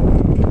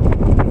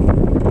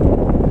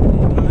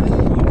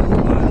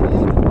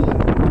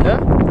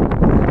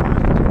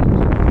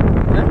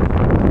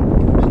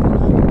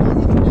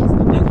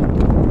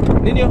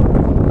 Nini?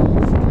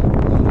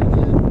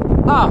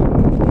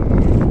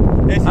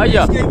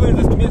 Aya.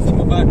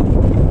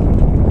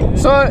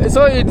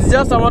 So it's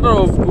just a matter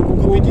of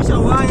kupitisha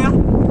waya.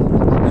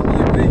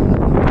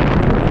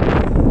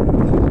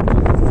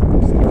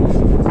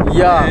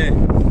 Yeah.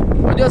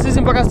 Unajua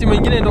sisi mpaka stima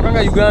nyingine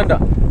indokanga Uganda.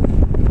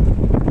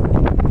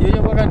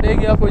 Hiyo mpaka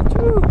ndege hapo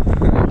juu.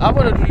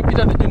 Hapo ndo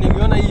tulipita tu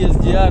niliona hii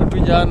SGR tu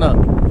jana.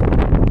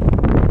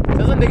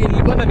 Sasa ndege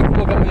nilipanda ni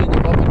kubwa kama hiyo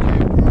hapo juu.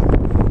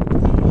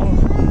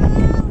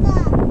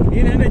 Hii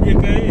inaenda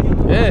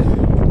JKA.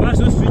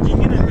 Basi switch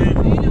nyingine mbele.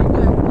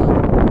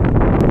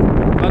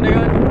 Pande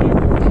gani?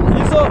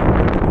 Hizo.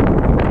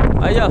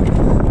 Aya.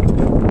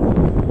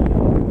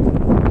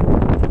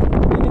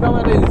 Hii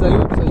kama ndio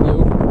ilizaliwa kusaidia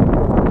huko.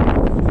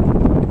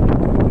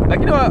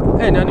 Lakini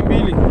nani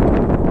mbili?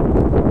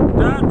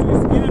 Tatu,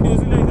 zingine ndio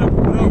zile za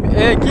brown.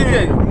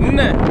 Kike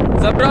 4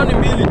 za brown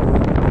mbili.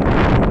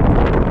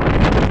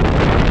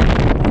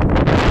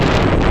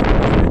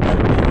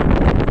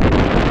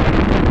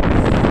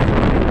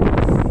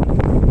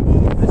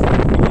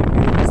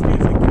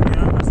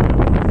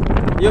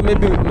 Yo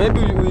maybe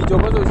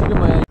uichokoza usike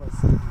mayai.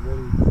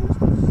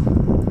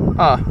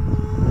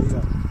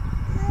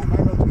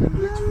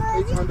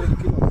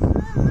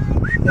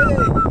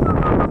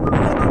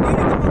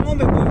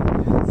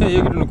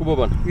 Hiyo kitu ni kubwa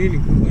bwana. Hili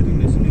kubwa tu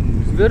ndio.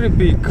 Very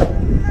big.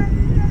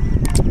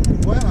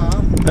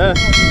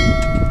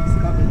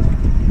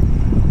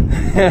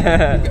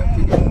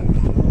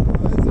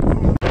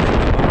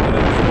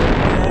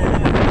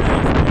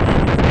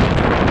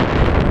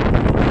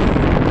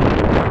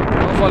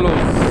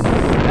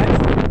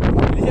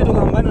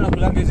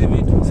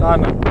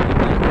 Sana.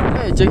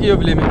 Cheki hiyo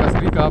vile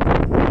imekasirika hapo.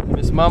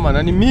 Imesimama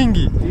na ni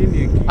mingi.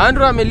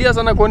 Andrew amelia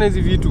sana kuona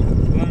hizi vitu.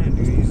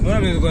 Mbona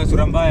mnaweza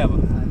sura mbaya hapa?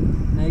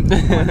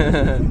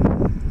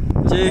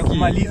 Cheki.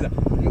 Kumaliza.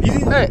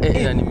 Hizi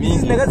ni mingi.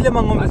 Hizi zile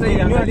mang'ombe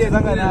ndio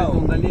zanga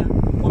nao.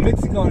 Wa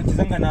Mexico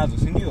wanachezanga nazo,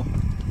 si ndio?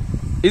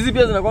 Hizi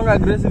pia zinakuanga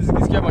aggressive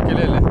zikisikia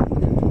makelele.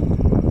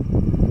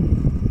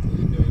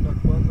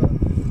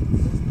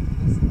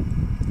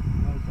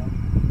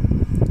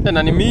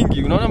 Na ni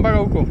mingi, unaona mpaka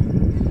huko.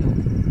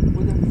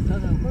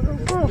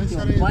 It's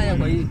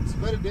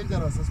very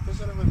dangerous,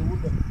 especially when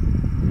wood.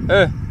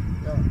 Yeah.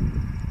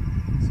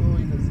 So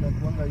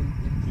zinakuanga in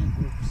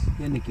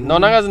 3 groups.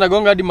 Naonanga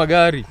zinagonga hadi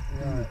magari.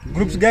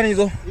 Groups gani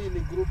hizo? Hii ni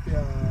group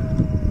ya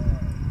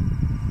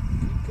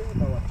kike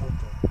na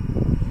watoto.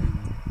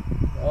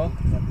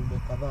 Na dume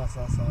kadhaa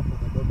sasa hapo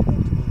the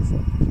dominant males.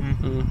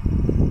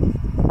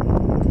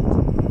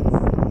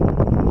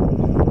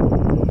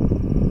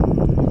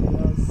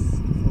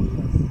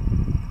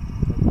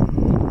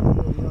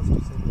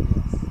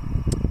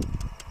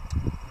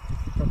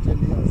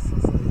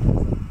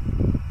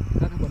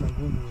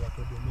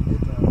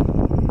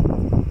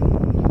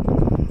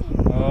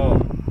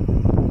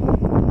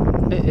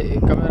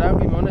 Kamera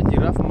yangu imeona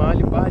giraffe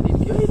mahali pale.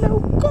 Ndio ile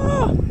huko.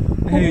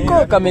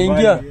 Huko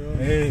kameingia.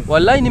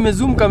 Wallahi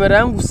nimezoom kamera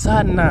yangu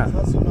sana.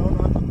 Sasa unaona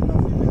hapa kuna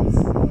females.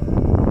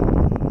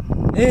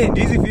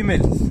 Ndio hizi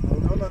females.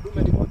 Unaona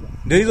dume ni moja.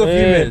 Ndio hizo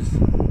females.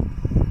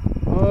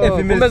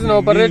 Kumbe zina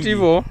operate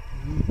hivyo.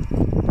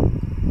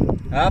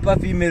 Hapa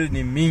female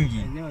ni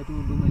mingi.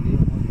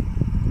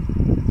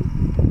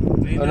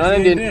 Unaona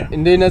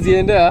ndio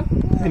inaziendea,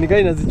 nikaa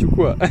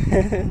inazichukua.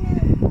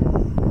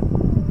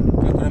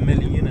 Kuna male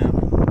nyingine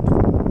hapa.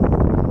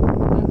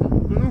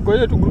 Kwa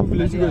hiyo tu group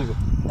vile ziko hivyo.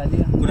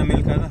 Kuna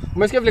male kadhaa.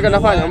 Umesikia vile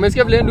kanafanya?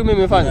 Umesikia vile ndume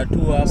imefanya?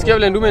 Umesikia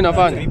vile ndume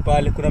inafanya?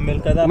 Pale kuna male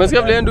kadhaa.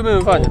 Umesikia vile ndume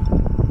imefanya?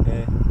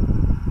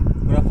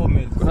 Kuna 4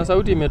 males. Kuna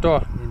sauti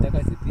imetoa.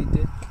 Nataka sipite.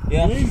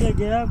 Hii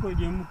ndege yako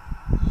Jemoh.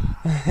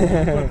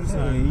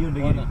 Hiyo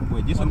ndege ni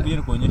kubwa. Jason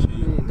pia kuonyesha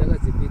hiyo.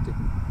 Nataka sipite.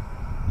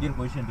 Hiyo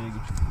kuonyesha ndege.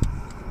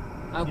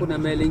 Kuna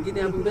meli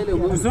nyingine hapo mbele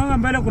umeona. Usonga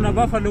mbele kuna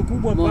buffalo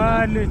kubwa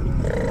pale.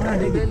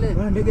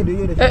 Ndege ndio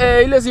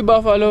hiyo. Ile si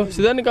buffalo.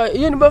 Sidhani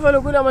hiyo ni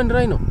buffalo kweli ama ni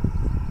rhino?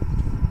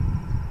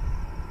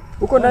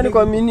 Huko ndani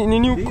kwa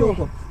nini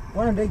huko?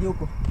 Wana ndege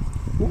huko.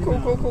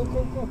 Huko.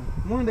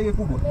 Mwana ndege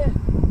kubwa.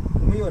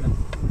 Umeiona?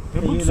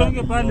 Hebu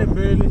tusonge pale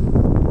mbele.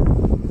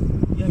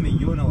 Yeye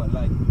ameiona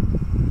wallahi.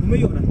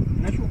 Umeiona?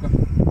 Nashuka.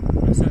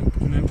 Sasa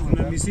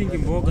tuna misingi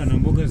mboga na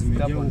mboga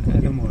zimejaa huko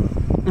Jemoh.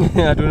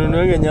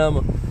 Hatununuenge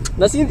nyama.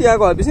 Na Cynthia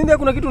yako wapi? Cynthia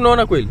kuna kitu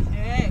unaona kweli?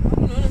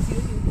 Unaona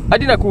sioni.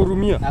 Hadi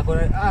nakuhurumia.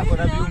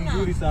 Kuna view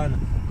nzuri sana.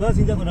 Kwa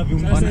Cynthia kuna view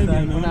nzuri Sasa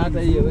sana. naona hata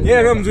hiyo. Yeye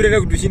ndio mzuri na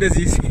kutushinda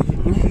sisi. Sisi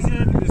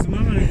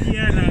tumesimama na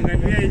kia na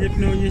angalia ile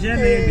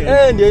tunaonyeshana hivi.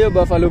 Ndio hiyo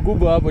buffalo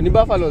kubwa hapo. Ni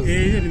buffaloes.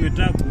 Hiyo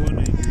nimetaka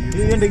kuona hiyo.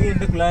 Hiyo ndege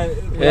ndio kula.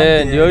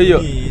 Ndio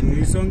hiyo.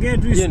 Nisongee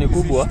tu Hiyo ni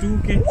kubwa.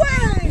 isishtuke.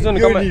 Hizo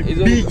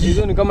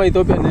ni kama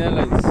Ethiopian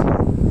Airlines.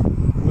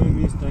 Wewe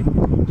mimi sitaki.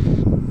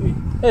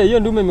 Hiyo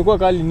ndume imekuwa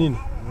kali nini?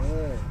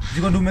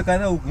 Ziko ndume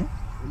kadhaa huku.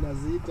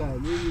 Unaziita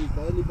nini?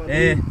 Kaeni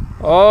pale.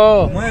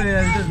 Mwana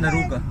lazima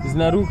zinaruka.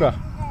 Zinaruka.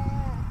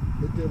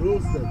 Let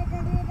rules them.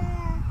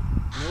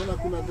 Unaona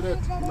kuna threat,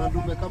 kuna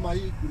ndume kama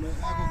hii, kuna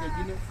yako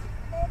kingine.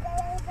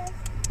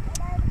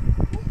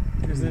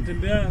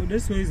 Zinatembea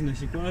this way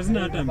zinashikwa. Hazina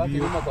hata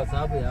mbio. Kwa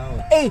sababu ya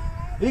hawa.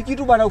 Hii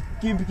kitu bana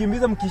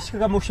kimbiza mkishika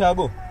kama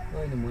ushago.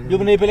 Ndio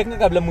mnaipeleka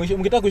kabla mwisho.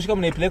 Mkitaka kushika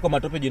mnaipeleka kwa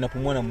matope juu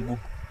inapumua na mguu.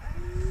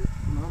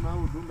 Unaona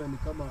huyu ndume ni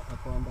kama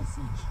ako under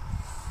siege.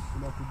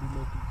 Kuna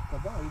kudume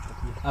kadhaa huko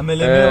pia.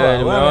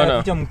 Amelemewa, wala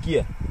picha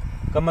mkia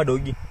kama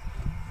dogi.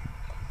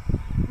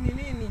 Ni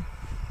nini?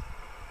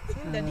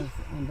 Ndani.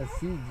 Anda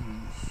siji.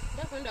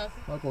 Ndakwenda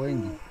wapi? Wako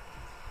wengi.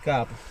 Kaa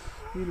hapo.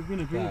 Hili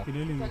kuna piga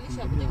kelele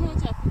Tanisha Jemoh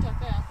cha pita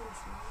kaa hapo.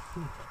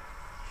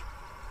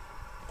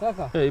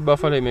 Kaka. Hii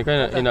buffalo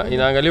imekaa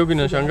inaangalia huko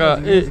inashangaa.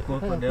 Ziko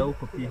pande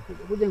huko pia.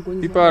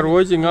 People are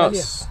watching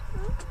us.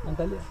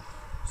 Angalia.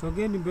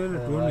 Sogeni mbele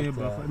tuone hiyo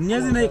buffalo.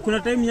 Nyazi na kuna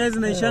time nyazi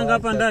na ishanga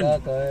hapa ndani.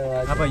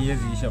 Hapa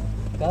yezi isha.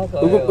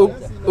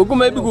 Huko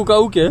maybe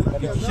kukauke.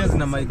 Kisha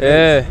zina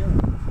migrate.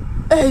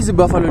 Hizi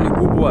buffalo ni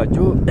kubwa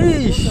jo.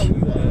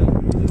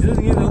 Hizo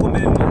zingine huko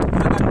mbele kuna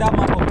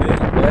kandama hapo mbele.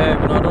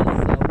 Kuna watoto.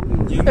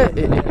 Jamaa.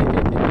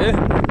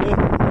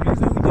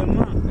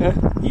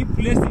 Hii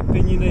place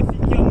penye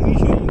inafikia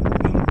mwisho hii.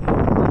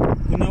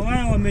 Kuna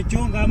waya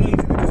wamechonga ama hivi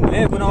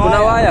vitu.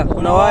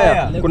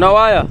 Kuna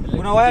waya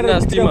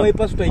na stima.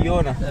 Bypass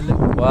utaiona.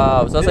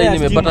 Wow, sasa hii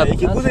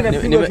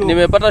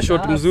nimepata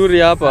shot mzuri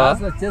hapa.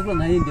 Sasa cheza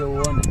na hii ndio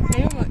uone.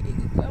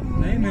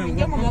 Na hii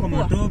imeanguka kwa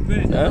matope.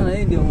 Na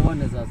hii ndio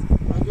uone sasa.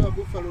 Unajua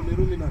buffalo ni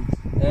ruminant.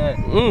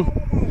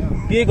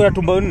 Pia iko na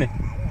tumbo 4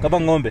 kama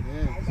ng'ombe.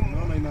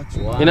 Unaona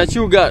inachiwa.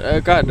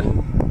 Inachiuga kada. 3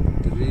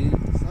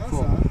 Sasa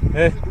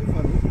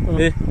buffalo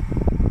they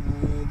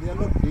are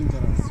not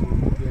dangerous. So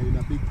they are in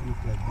a big group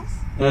like this.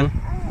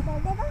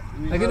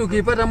 Lakini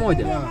ukiipata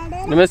moja.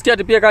 Nimesikia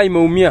ati pia kama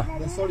imeumia.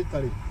 The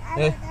solitary.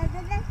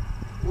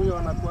 Huyo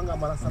anakuanga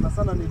mara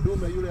sana ni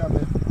dume yule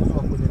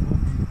amefukuzwa kwenye group.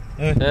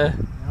 Eh. Sana.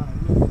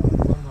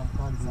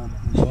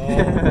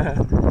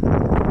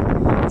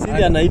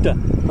 Cynthia anaita.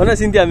 Ona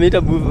Cynthia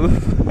ameita bubu.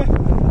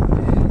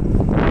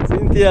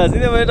 Cynthia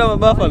ameita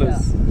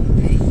mabuffaloes.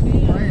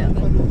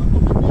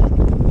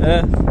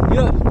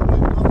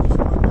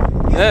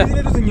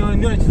 Zile tu zinyo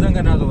ndio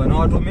anachezanga nazo bana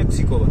watu wa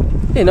Mexico bana.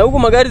 Na huko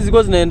magari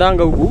ziko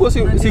zinaendanga huko. Huko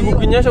si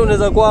kukinyesha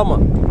unaweza kwama.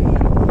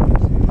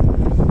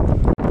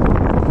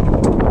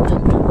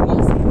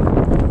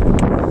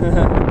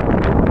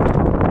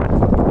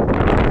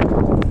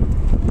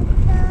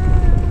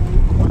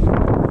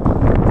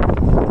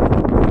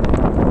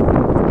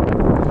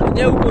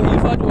 Huko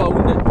ilifatu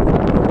waunde.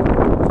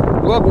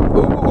 Huko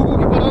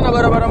ukipata na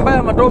barabara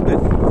mbaya matope.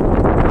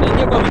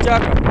 Naingia kwa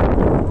vichaka.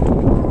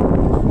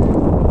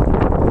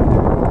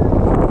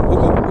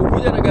 Huko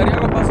ukuja na gari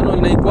yako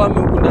personal na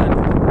ikwame huko ndani.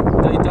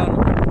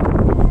 Taitana.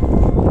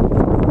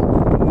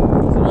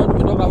 Sasa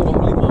tumetoka hapo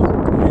kwa mlima.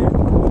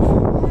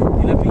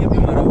 Inapiga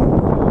pia mara huko.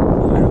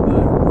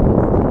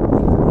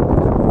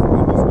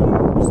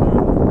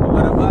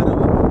 Barabara.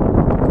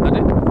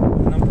 Ate?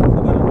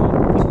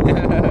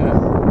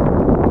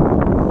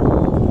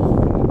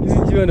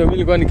 Hizi ndio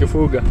nilikuwa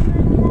nikifuga.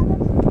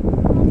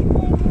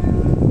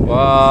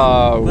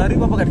 Wow.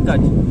 Karibu hapa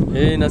katikati.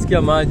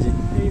 Nasikia maji.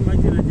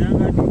 Maji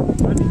yanajanga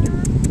hadi juu.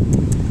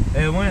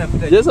 Mwana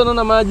inapita juu. Jason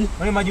ona maji.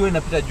 Mwana maji wewe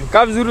inapita juu.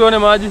 Kaa vizuri uone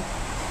maji.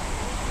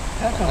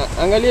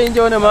 Angalia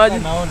nje uone maji.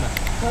 Naona.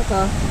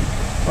 Sasa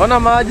Ona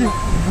maji.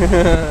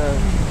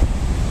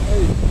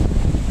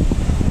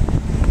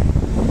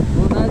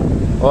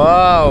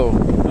 Wow.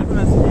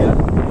 Tunasikia.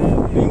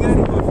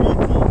 Ingani kwa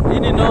fiti. Hii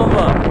ni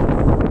noma.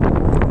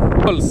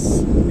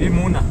 Pulse.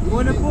 Muna.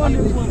 Pole.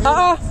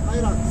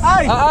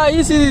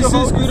 Hii si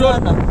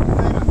squirrel.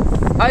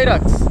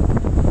 Hyrax.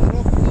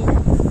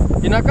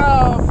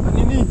 Inakaa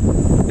nini?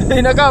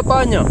 Inakaa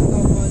panya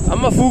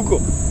ama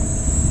fuko.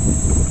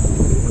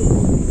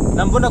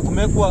 Na mbona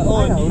kumekwa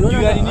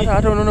juu ya nini?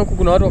 Hata unaona huku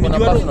kuna watu wako na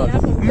personal.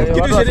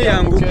 Kitu sheria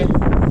yangu.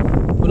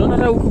 Unaona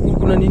hata huku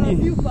kuna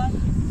nini?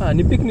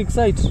 Ni picnic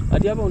site.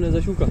 Hadi hapa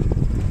unaweza shuka.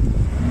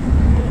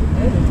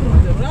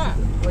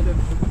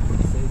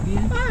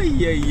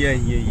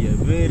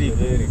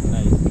 Very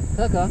nice.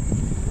 Kaka.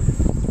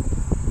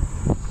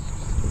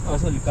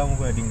 Sasa likamu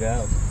kwa dinga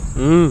yao.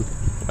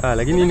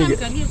 Lakini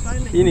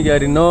hii ni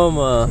gari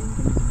noma.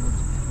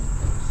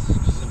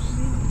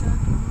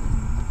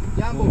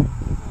 Jambo.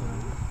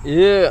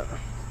 Yeah.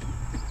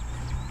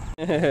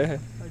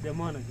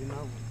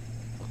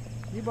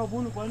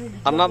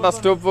 Another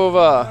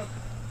stopover.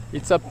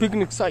 It's a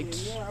picnic site.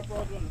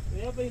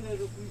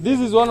 This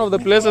is one of the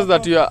places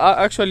that you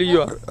are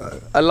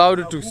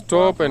allowed to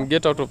stop and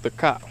get out of the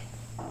car.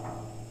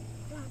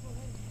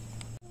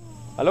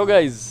 Hello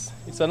guys,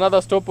 it's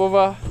another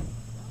stopover.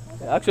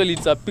 Actually,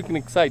 it's a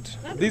picnic site.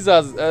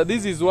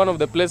 This is one of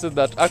the places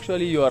that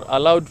actually you are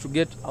allowed to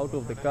get out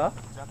of the car.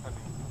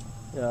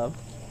 Yeah.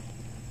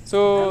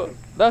 So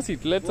that's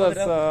it. Let us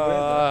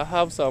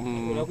have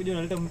some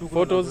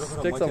photos,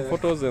 take some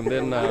photos, and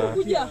then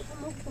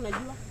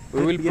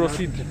we will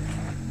proceed.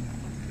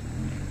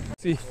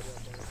 See,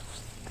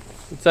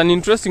 it's an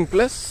interesting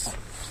place.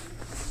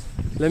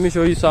 Let me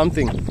show you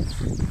something.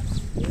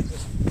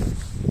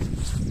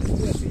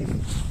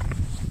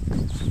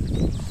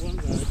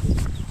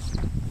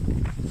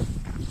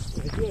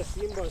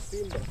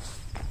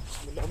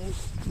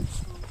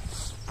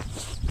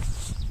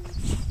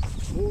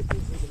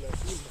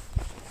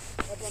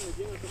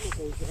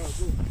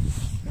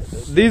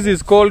 This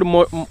is called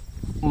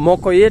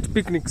Mokoyet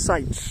picnic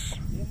site.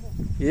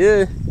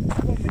 Yeah.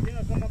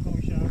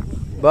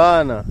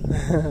 Bana.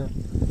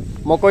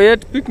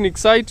 Mokoyet picnic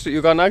site,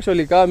 you can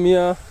actually come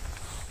here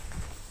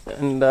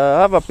and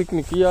have a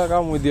picnic here.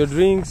 Come with your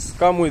drinks,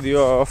 come with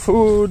your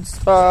food,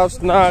 stuff,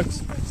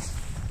 snacks.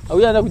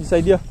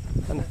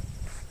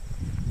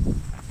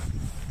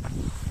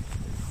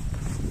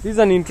 This is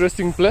an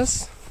interesting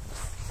place,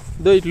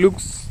 though it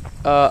looks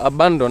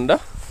abandoned.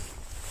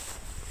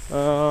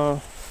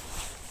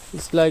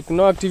 It's like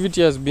no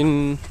activity has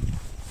been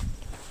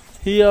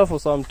here for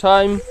some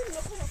time,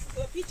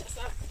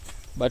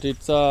 but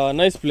it's a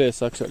nice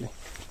place actually.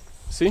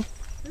 See?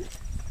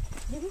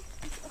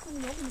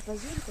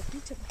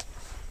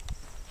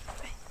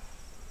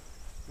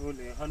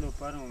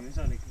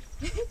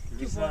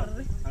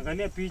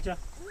 Angalia picha.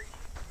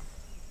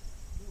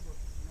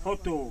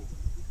 Photo.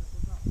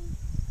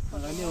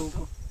 Angalia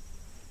huko.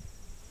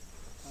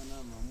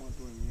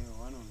 Moto wenyewe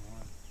wana.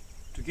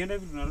 Tukienda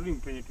hivi tunarudi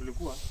penye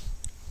tulikuwa.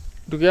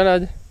 Tukienda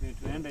aje?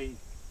 Tunaenda hivi.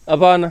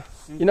 Hapana.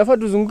 Inafaa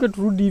tuzunguke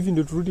turudi hivi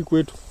ndio turudi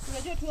kwetu.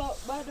 Unajua tu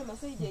bado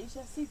masaa haijaisha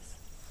 6.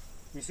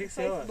 Ni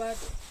 6 hours. 4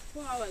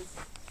 hours.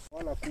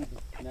 Wala kuja.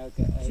 Na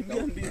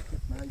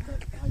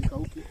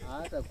haikauki.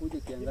 hata kuja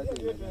kiangazi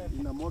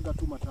Inamwaga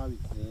tu matawi.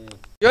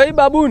 Yo hii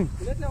babuni.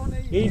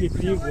 Hii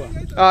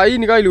ilipigwa. Hii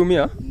ni kama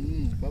iliumia.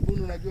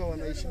 Babuni unajua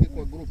wanaishi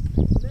kwa group.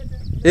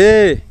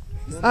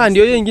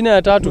 Ndio hiyo nyingine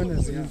ya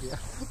tatu.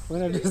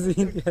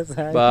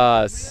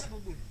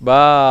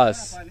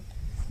 Bas.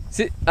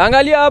 Si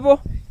angalia hapo.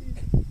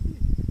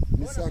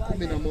 Ni saa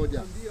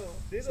 11.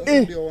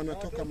 Sasa ndio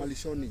wanatoka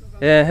malishoni.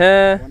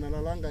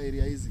 Wanalalanga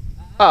area hizi.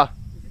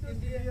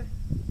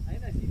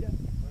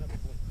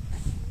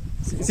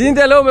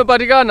 Sinde leo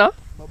umepatikana?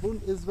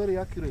 Baboon is very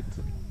accurate.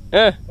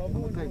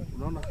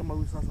 Unaona kama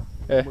huyu sasa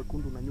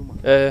mwekundu na nyuma.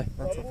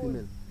 That's a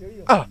female.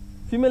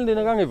 Female ndio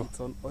inakanga hivyo. It's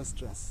on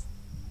ostrich.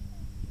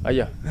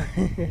 Aya.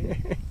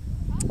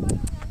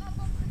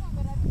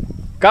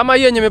 Kama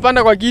hiyo yenye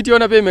imepanda kwa kiti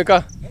ona pia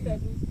imekaa.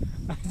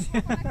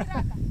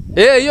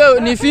 Hiyo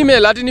ni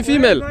female, ati ni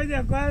female.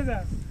 Ngoja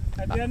kwanza.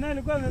 Ati ana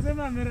alikuwa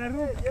amesema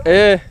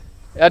ameraruka.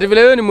 Ati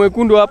vile hiyo ni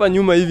mwekundu hapa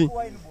nyuma hivi.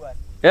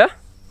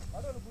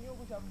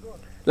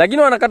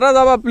 Lakini wanakataza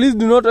hapa, please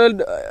do not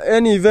hold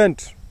any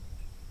event.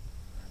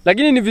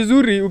 Lakini ni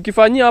vizuri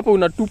ukifanyia hapa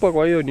unatupa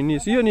kwa hiyo nini.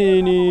 Hiyo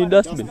ni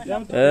dustbin.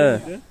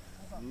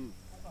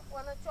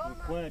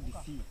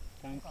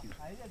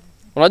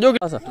 Unajua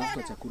sasa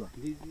tafuta chakula.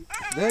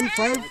 Then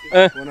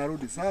 5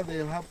 wanarudi. Sasa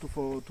they have to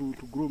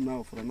groom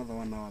now for another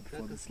 1 hour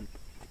before they sleep.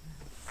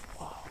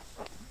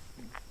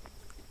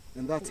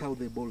 And that's how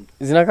they bold.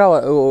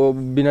 Zinakaa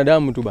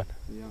binadamu tu bana.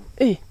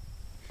 Yeah.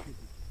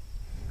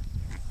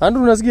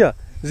 Andu unasikia?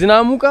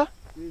 Zinaamuka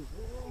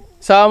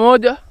saa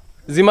 1,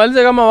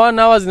 zimalize kama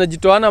 1 hour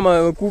zinajitoana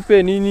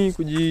makupe nini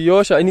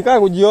kujiosha. Nikaa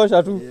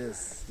kujiosha tu.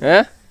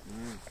 Yes.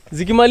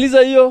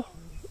 Zikimaliza hiyo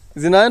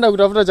zinaenda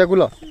kutafuta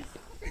chakula.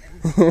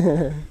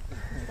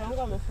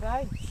 Tangu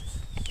amefurahi.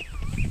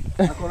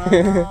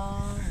 Akona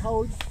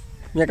how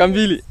miaka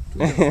 2.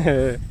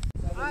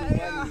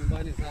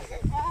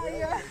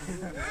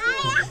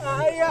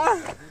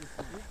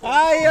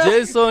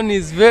 Jason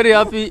is very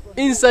happy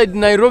inside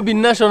Nairobi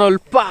National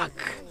Park.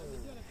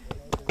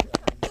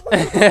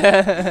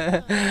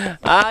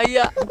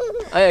 Aya,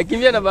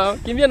 kimbia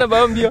na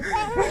bao mbio.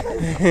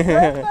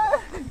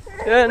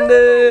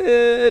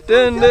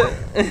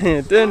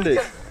 Tende.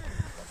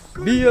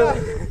 Bio.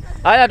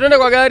 Aya, twende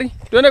kwa gari.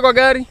 Twende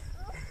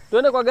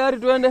kwa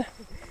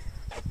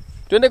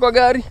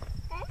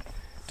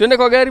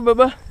gari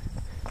baba.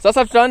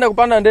 Sasa tutaenda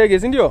kupanda ndege,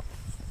 si ndio?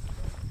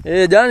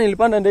 Jana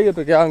nilipanda ndege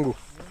peke yangu.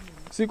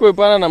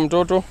 Sikuipanda na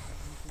mtoto.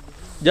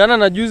 Jana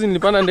na juzi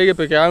nilipanda ndege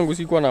peke yangu,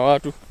 sikuwa na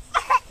watu.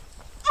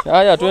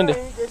 Haya twende.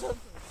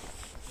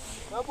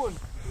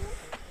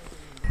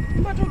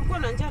 Mbona ulikuwa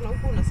na njaa na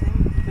huko unasema?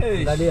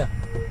 Angalia.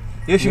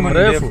 Hiyo shingo ni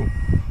refu.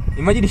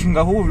 Imagine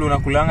shingo huu vile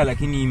unakulanga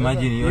lakini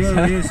imagine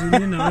yote. Hiyo si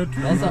nini na watu.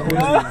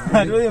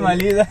 Sasa ndio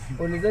imaliza.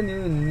 Unadhani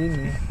wewe ni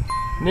nini?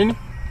 Nini?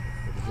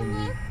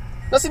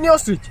 Na si ni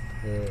ostrich.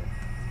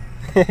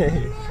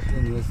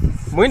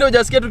 Mwindo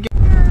hujasikia tu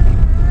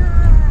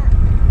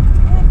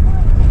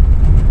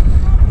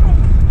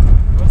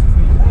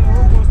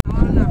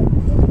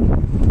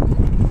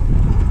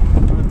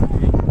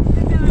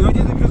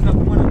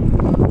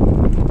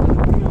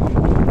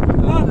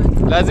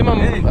lazima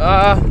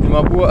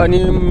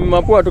ni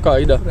mapua tu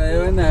kawaida.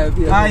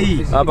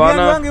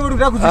 Hapana. Wange wewe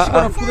unataka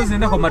kuzishika nafukuza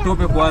zinaenda kwa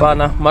matope kwanza.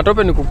 Hapana,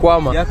 matope ni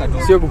kukwama,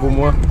 sio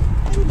kupumua.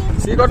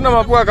 Siko tuna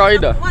mapua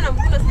kawaida. Bwana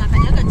mkula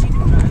zinakanyaga chini.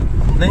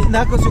 Na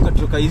hako sio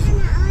katoka hizo.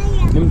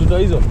 Ni mtoto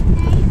hizo.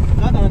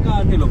 Hata anakaa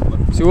antelope.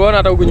 Si uone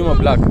hata huko nyuma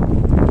black.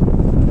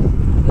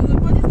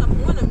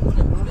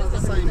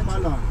 Sasa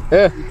impala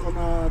iko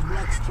na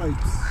black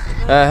stripes.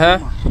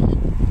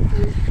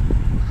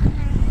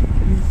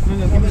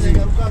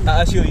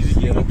 Sio hizi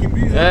Jemoh.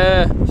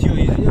 Sio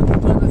hizi.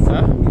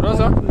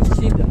 Rosa?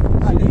 Shida.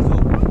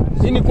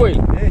 Hii ni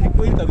kweli? Ni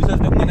kweli kabisa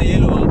zitakuwa na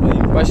yellow hapa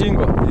hivi. Kwa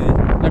shingo.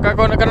 Na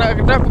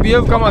nataka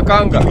kubehave kama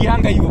kanga.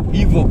 Kihanga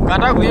hivyo.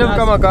 Nataka kubehave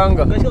kama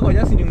kanga. Kashika kwa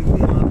nyasi ni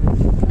ngumu hapa.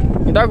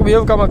 Nataka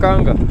kubehave kama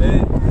kanga.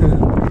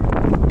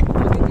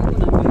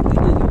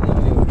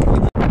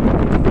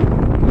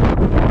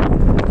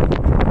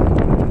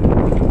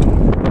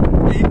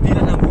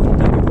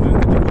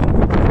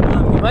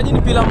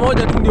 Imagine pila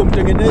moja tu ndio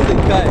mtengeneze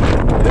ikae.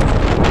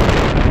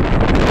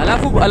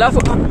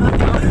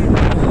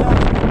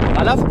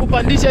 Alafu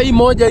kupandisha hii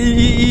moja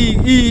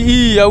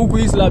hii ya huku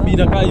hii slab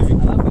inakaa hivi.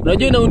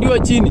 Unajua inaundiwa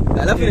chini.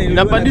 Alafu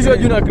inapandishwa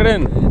juu na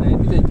crane.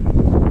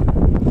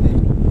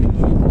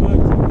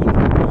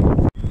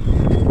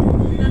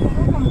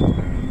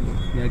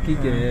 Ya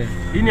kike.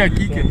 Hii ni ya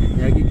kike.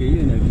 Ya kike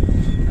hiyo ni ya kike.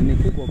 Ni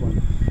kubwa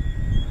bwana.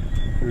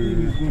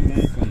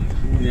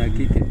 Ni ya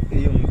kike.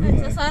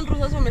 Sasa Andrew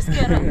sasa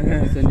umesikia raha.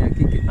 Sasa ni ya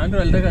kike.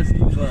 Andrew alitaka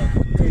sikitoa.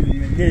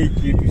 Nimegei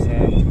kitu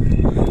sana.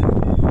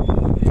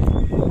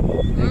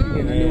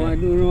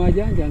 Ni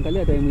wajanja,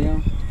 angalia time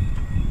yao.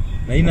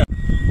 Haina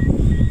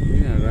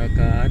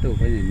haraka, hata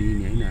ufanye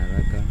nini, haina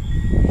haraka.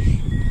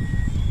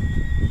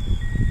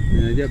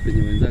 Ninajua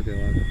penye wenzake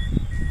wako.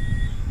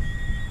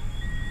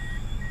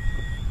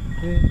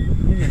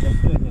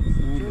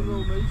 Mchezo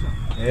umeisha.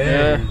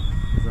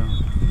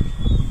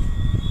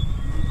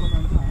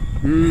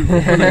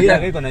 kuna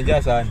ile iko na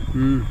njaa sana.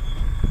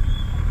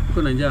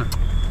 Iko na njaa.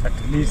 At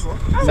least.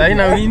 Sasa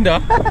ina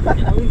winda.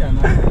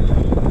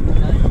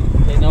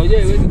 Na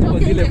uje iwezi kuwa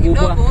zile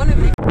kubwa.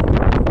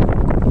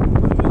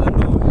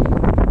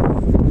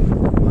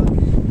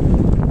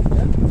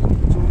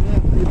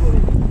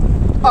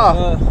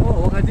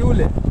 Wakati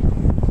ule.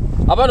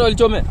 Hapa ndo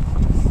walichomea.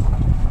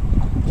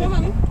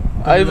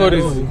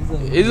 Ivories.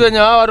 Hizo zenye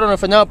hao watu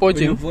wanafanya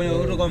poaching.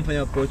 Watu kama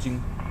mfanya poaching.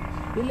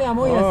 Ile ya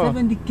Moi ya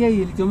 70k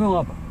ilichomewa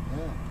hapa.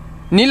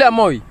 Ni ile ya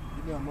Moi.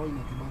 Ile ya Moi na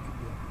Kibaki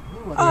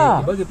pia.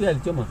 Kibaki pia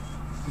alichoma.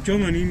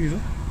 Kuchoma nini hizo?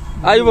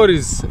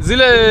 Ivories.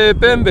 Zile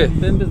pembe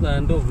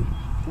za ndovu.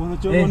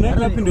 Wanachoma na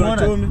hapa ndio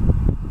wachome.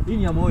 Hii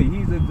ni ya Moi,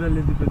 hii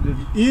zile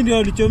Hii ndio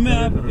walichomea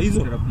hapa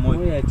hizo.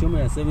 Moi ya choma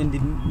ya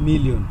 70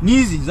 million. ni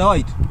hizi za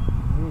white.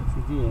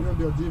 Hiyo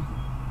ndio jibu.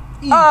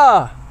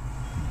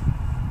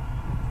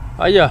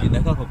 Haya.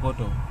 Inakaa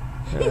kokoto.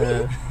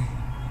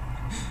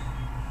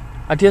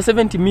 Ati ya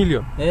 70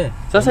 million.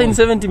 Sasa in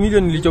 70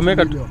 million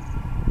ilichomeka tu.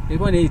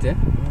 Ilikuwa ni 8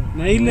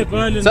 Na ile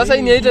pale. Sasa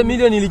in 8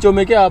 million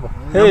ilichomekea hapa.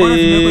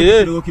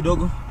 Kidogo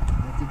kidogo. Na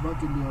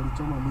Kibaki ndio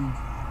alichoma mingi.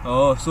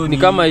 Oh, so Ni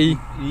kama hii.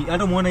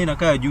 Hata muona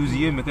inakaa juzi,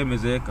 hiyo imekaa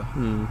imezeeka.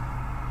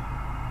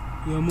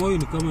 Ya Moi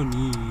ni kama ni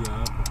hii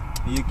hapa.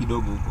 Hiyo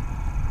kidogo huko.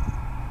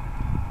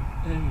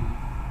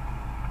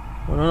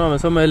 Unaona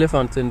wamesoma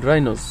elephants and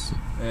rhinos.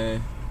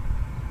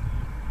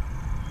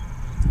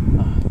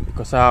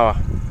 Iko sawa.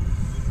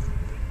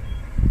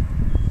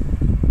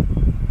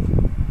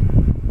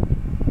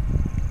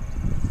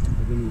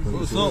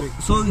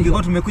 So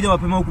ingekuwa tumekuja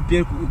mapema huku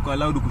pia kwa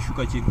allowed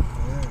kushuka chini.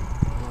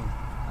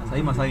 Sasa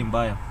hii masaa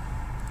mbaya.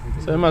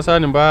 Sema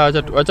sana mbaya,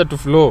 acha tu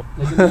flow.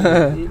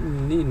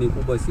 Nini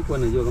kubwa, sikuwa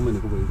najua kama ni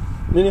kubwa hivi.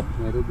 Nini?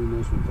 Nairobi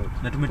National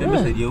Park. Na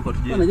tumetembea side huko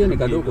tuje. Najua ni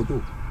kadogo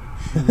tu.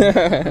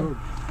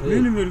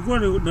 Mimi nilikuwa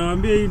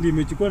naambia hii ndio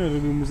imechukua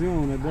Nairobi mzima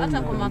unadhani.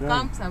 Hata kwa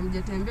makamps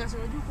hamjatembea, sio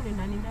unajua kule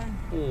ndani.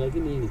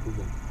 Lakini hii ni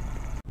kubwa.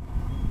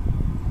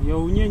 Ya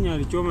Unyenya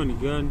alichoma ni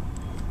gani?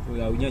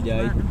 Ya Unyaja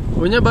hai.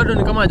 Mwenye bado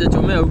ni kama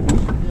hajachomea huku.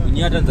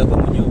 Unyanya hata nza kwa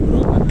mwenyewe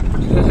bro.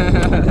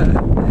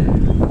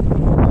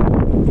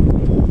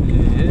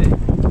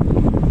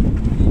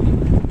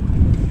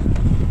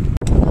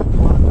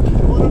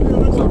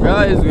 So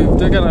guys, we've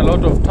taken a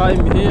lot of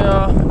time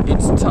here.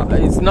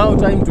 It's now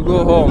time to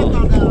go home.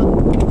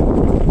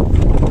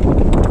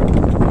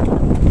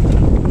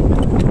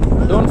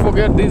 Don't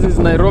forget, this is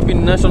Nairobi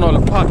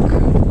National Park.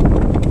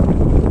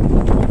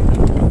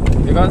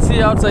 You can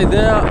see outside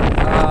there,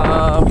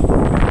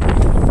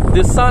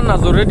 the sun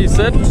has already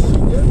set.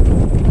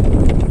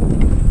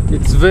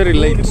 It's very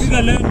late.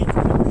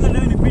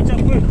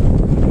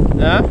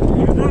 Yeah?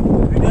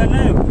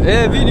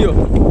 Hey, video.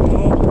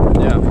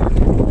 Yeah.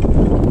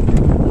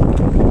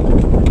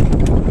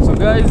 So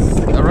guys,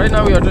 right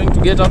now we are trying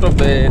to get out of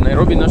the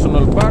Nairobi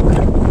National Park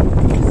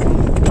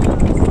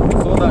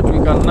so that we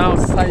can now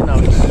sign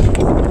out.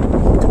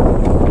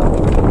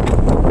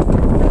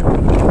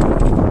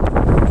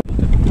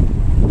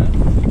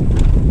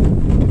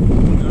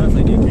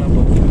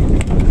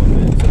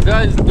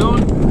 Guys,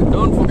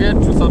 don't forget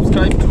to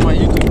subscribe to my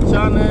YouTube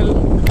channel,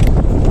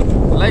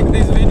 like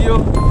this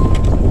video,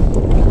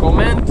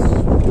 comment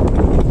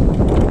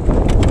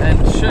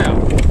and share.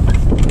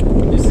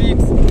 You see,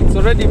 it's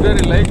already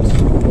very late.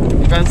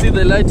 You can see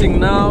the lighting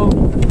now.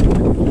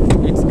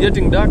 It's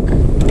getting dark.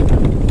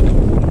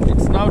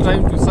 It's now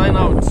time to sign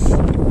out.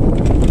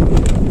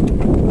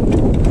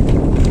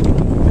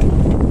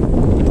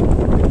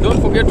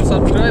 Don't forget to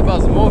subscribe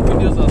as more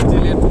videos are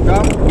still yet to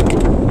come.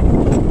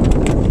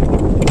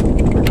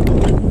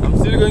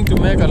 Still going to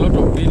make a lot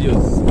of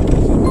videos.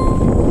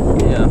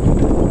 Yeah.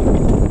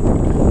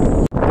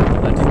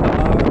 That is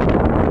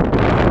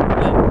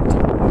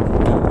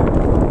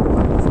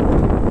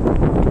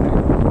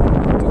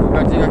tuko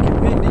katika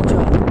kipindi cha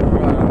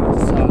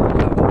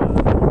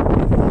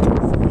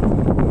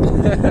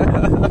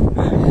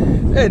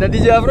hey, na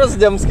DJ Afro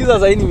sijamsikiza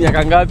sasa ni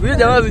miaka ngapi? Huyo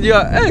jamaa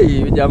sijua.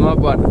 Hey, jamaa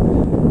bwana.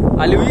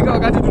 Aliwika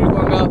wakati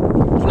tulikuwa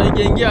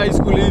tunaingia high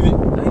school hivi.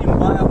 Hii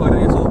mbaya kwa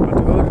reso.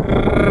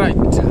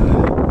 Right.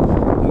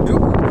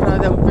 Ndugu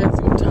brother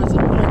mpenzi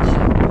mtazamaji,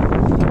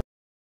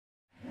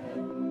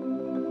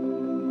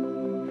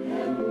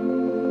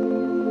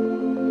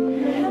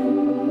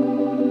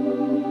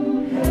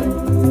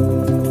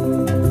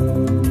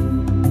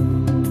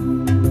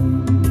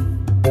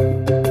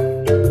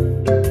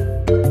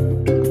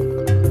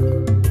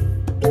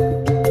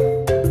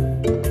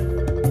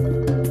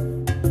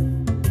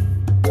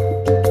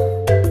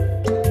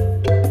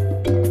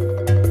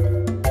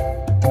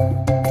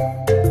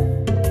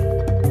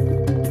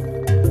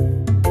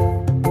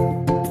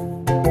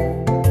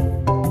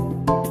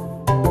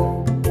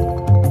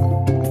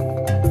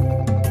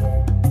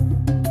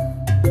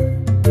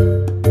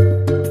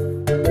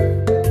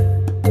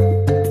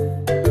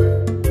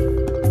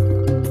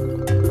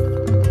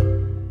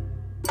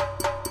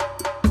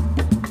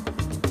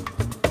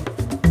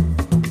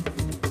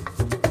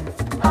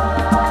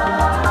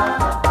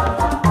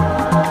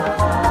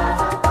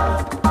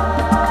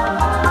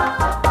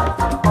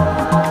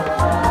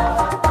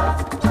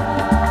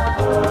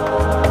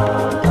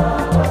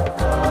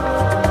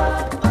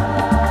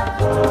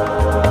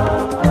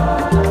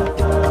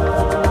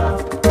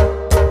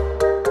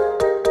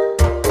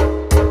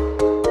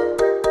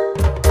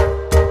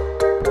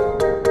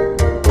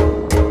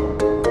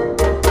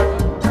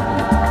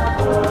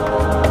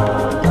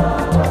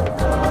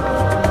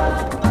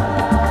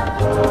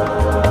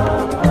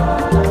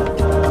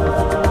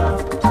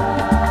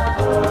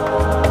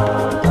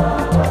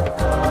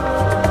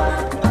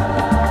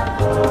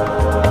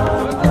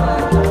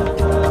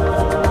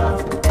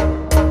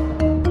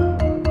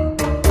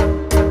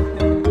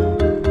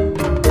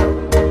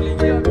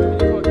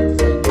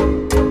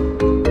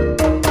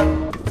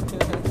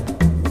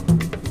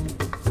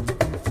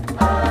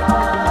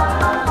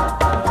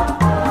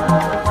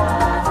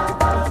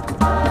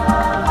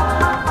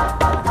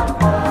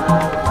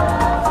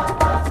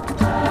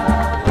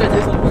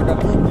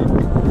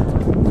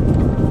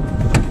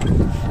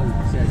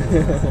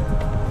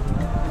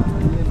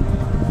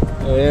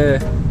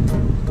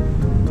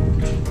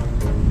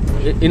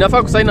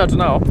 inafaa kusaini out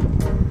nao.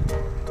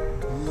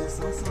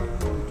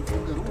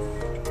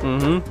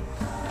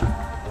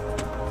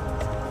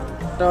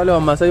 Wale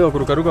wa Masai wa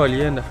kurukaruka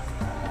walienda.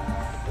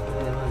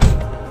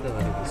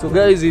 So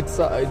guys, it's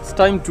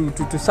time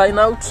to sign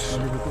out.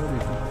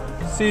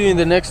 See you in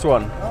the next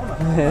one.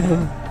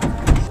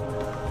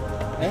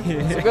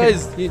 So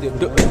guys,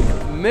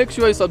 make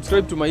sure you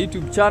subscribe to my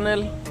YouTube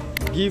channel.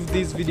 Give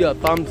this video a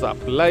thumbs up,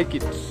 like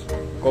it,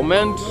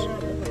 comment,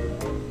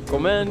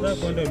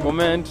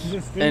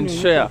 and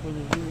share.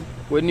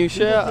 When you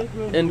share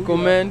and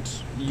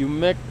comment, you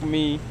make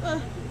me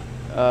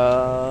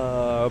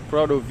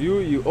proud of you.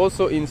 You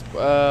also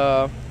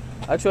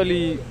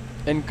actually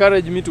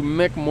encourage me to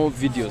make more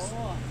videos.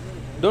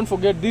 Don't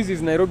forget, this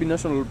is Nairobi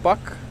National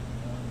Park.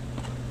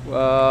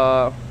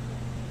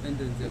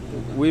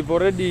 We've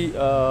already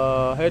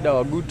had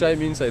our good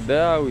time inside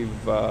there.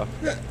 We've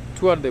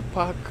toured the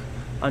park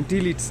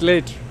until it's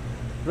late.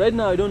 Right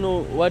now I don't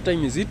know what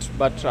time is it,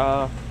 but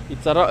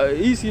it's around.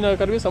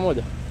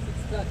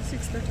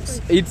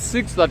 It's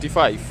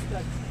 6:35.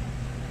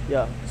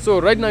 Yeah. So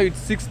right now it's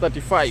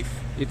 6:35.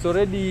 It's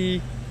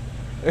already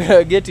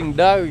getting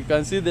dark. You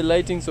can see the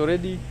lightings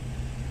already.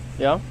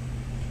 Yeah.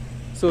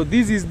 So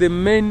this is the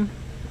main.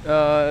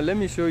 Let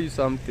me show you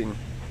something.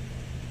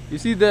 You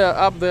see there,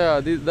 up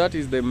there, that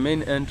is the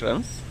main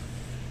entrance.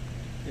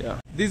 Yeah,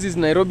 this is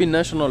Nairobi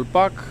National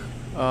Park.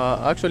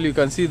 Actually, you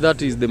can see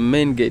that is the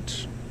main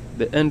gate,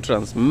 the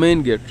entrance,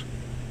 main gate.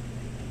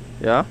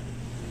 Yeah,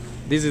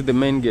 this is the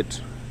main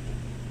gate.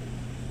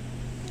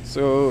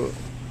 So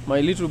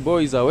my little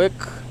boy is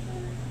awake.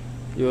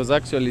 He was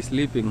actually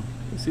sleeping.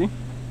 You see?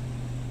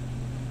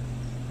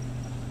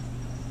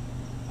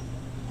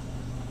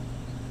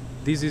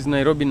 This is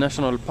Nairobi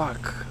National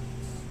Park.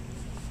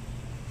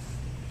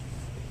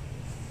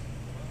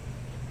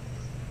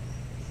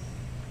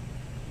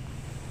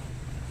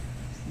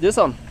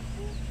 Jason,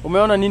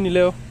 umeona nini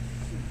leo?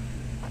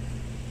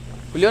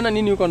 Uliona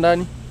nini huko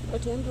ndani?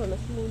 Watu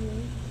wanasema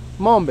nini?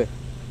 Mombe.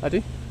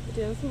 Ati?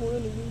 Wanasema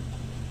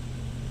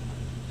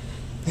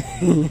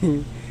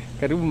nini?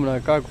 Karibu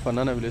mnakaa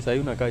kufanana vile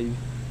sasa unakaa hivi.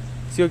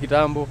 Sio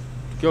kitambo,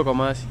 tukiwa kwa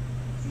masi.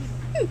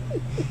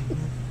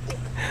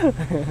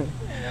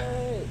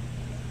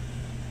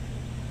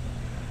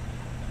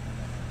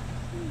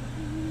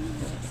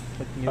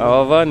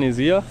 Our van is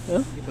here.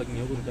 Yeah?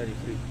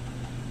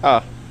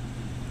 Ah.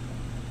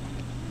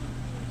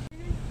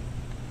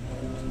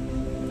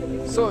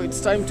 So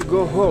it's time to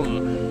go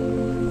home.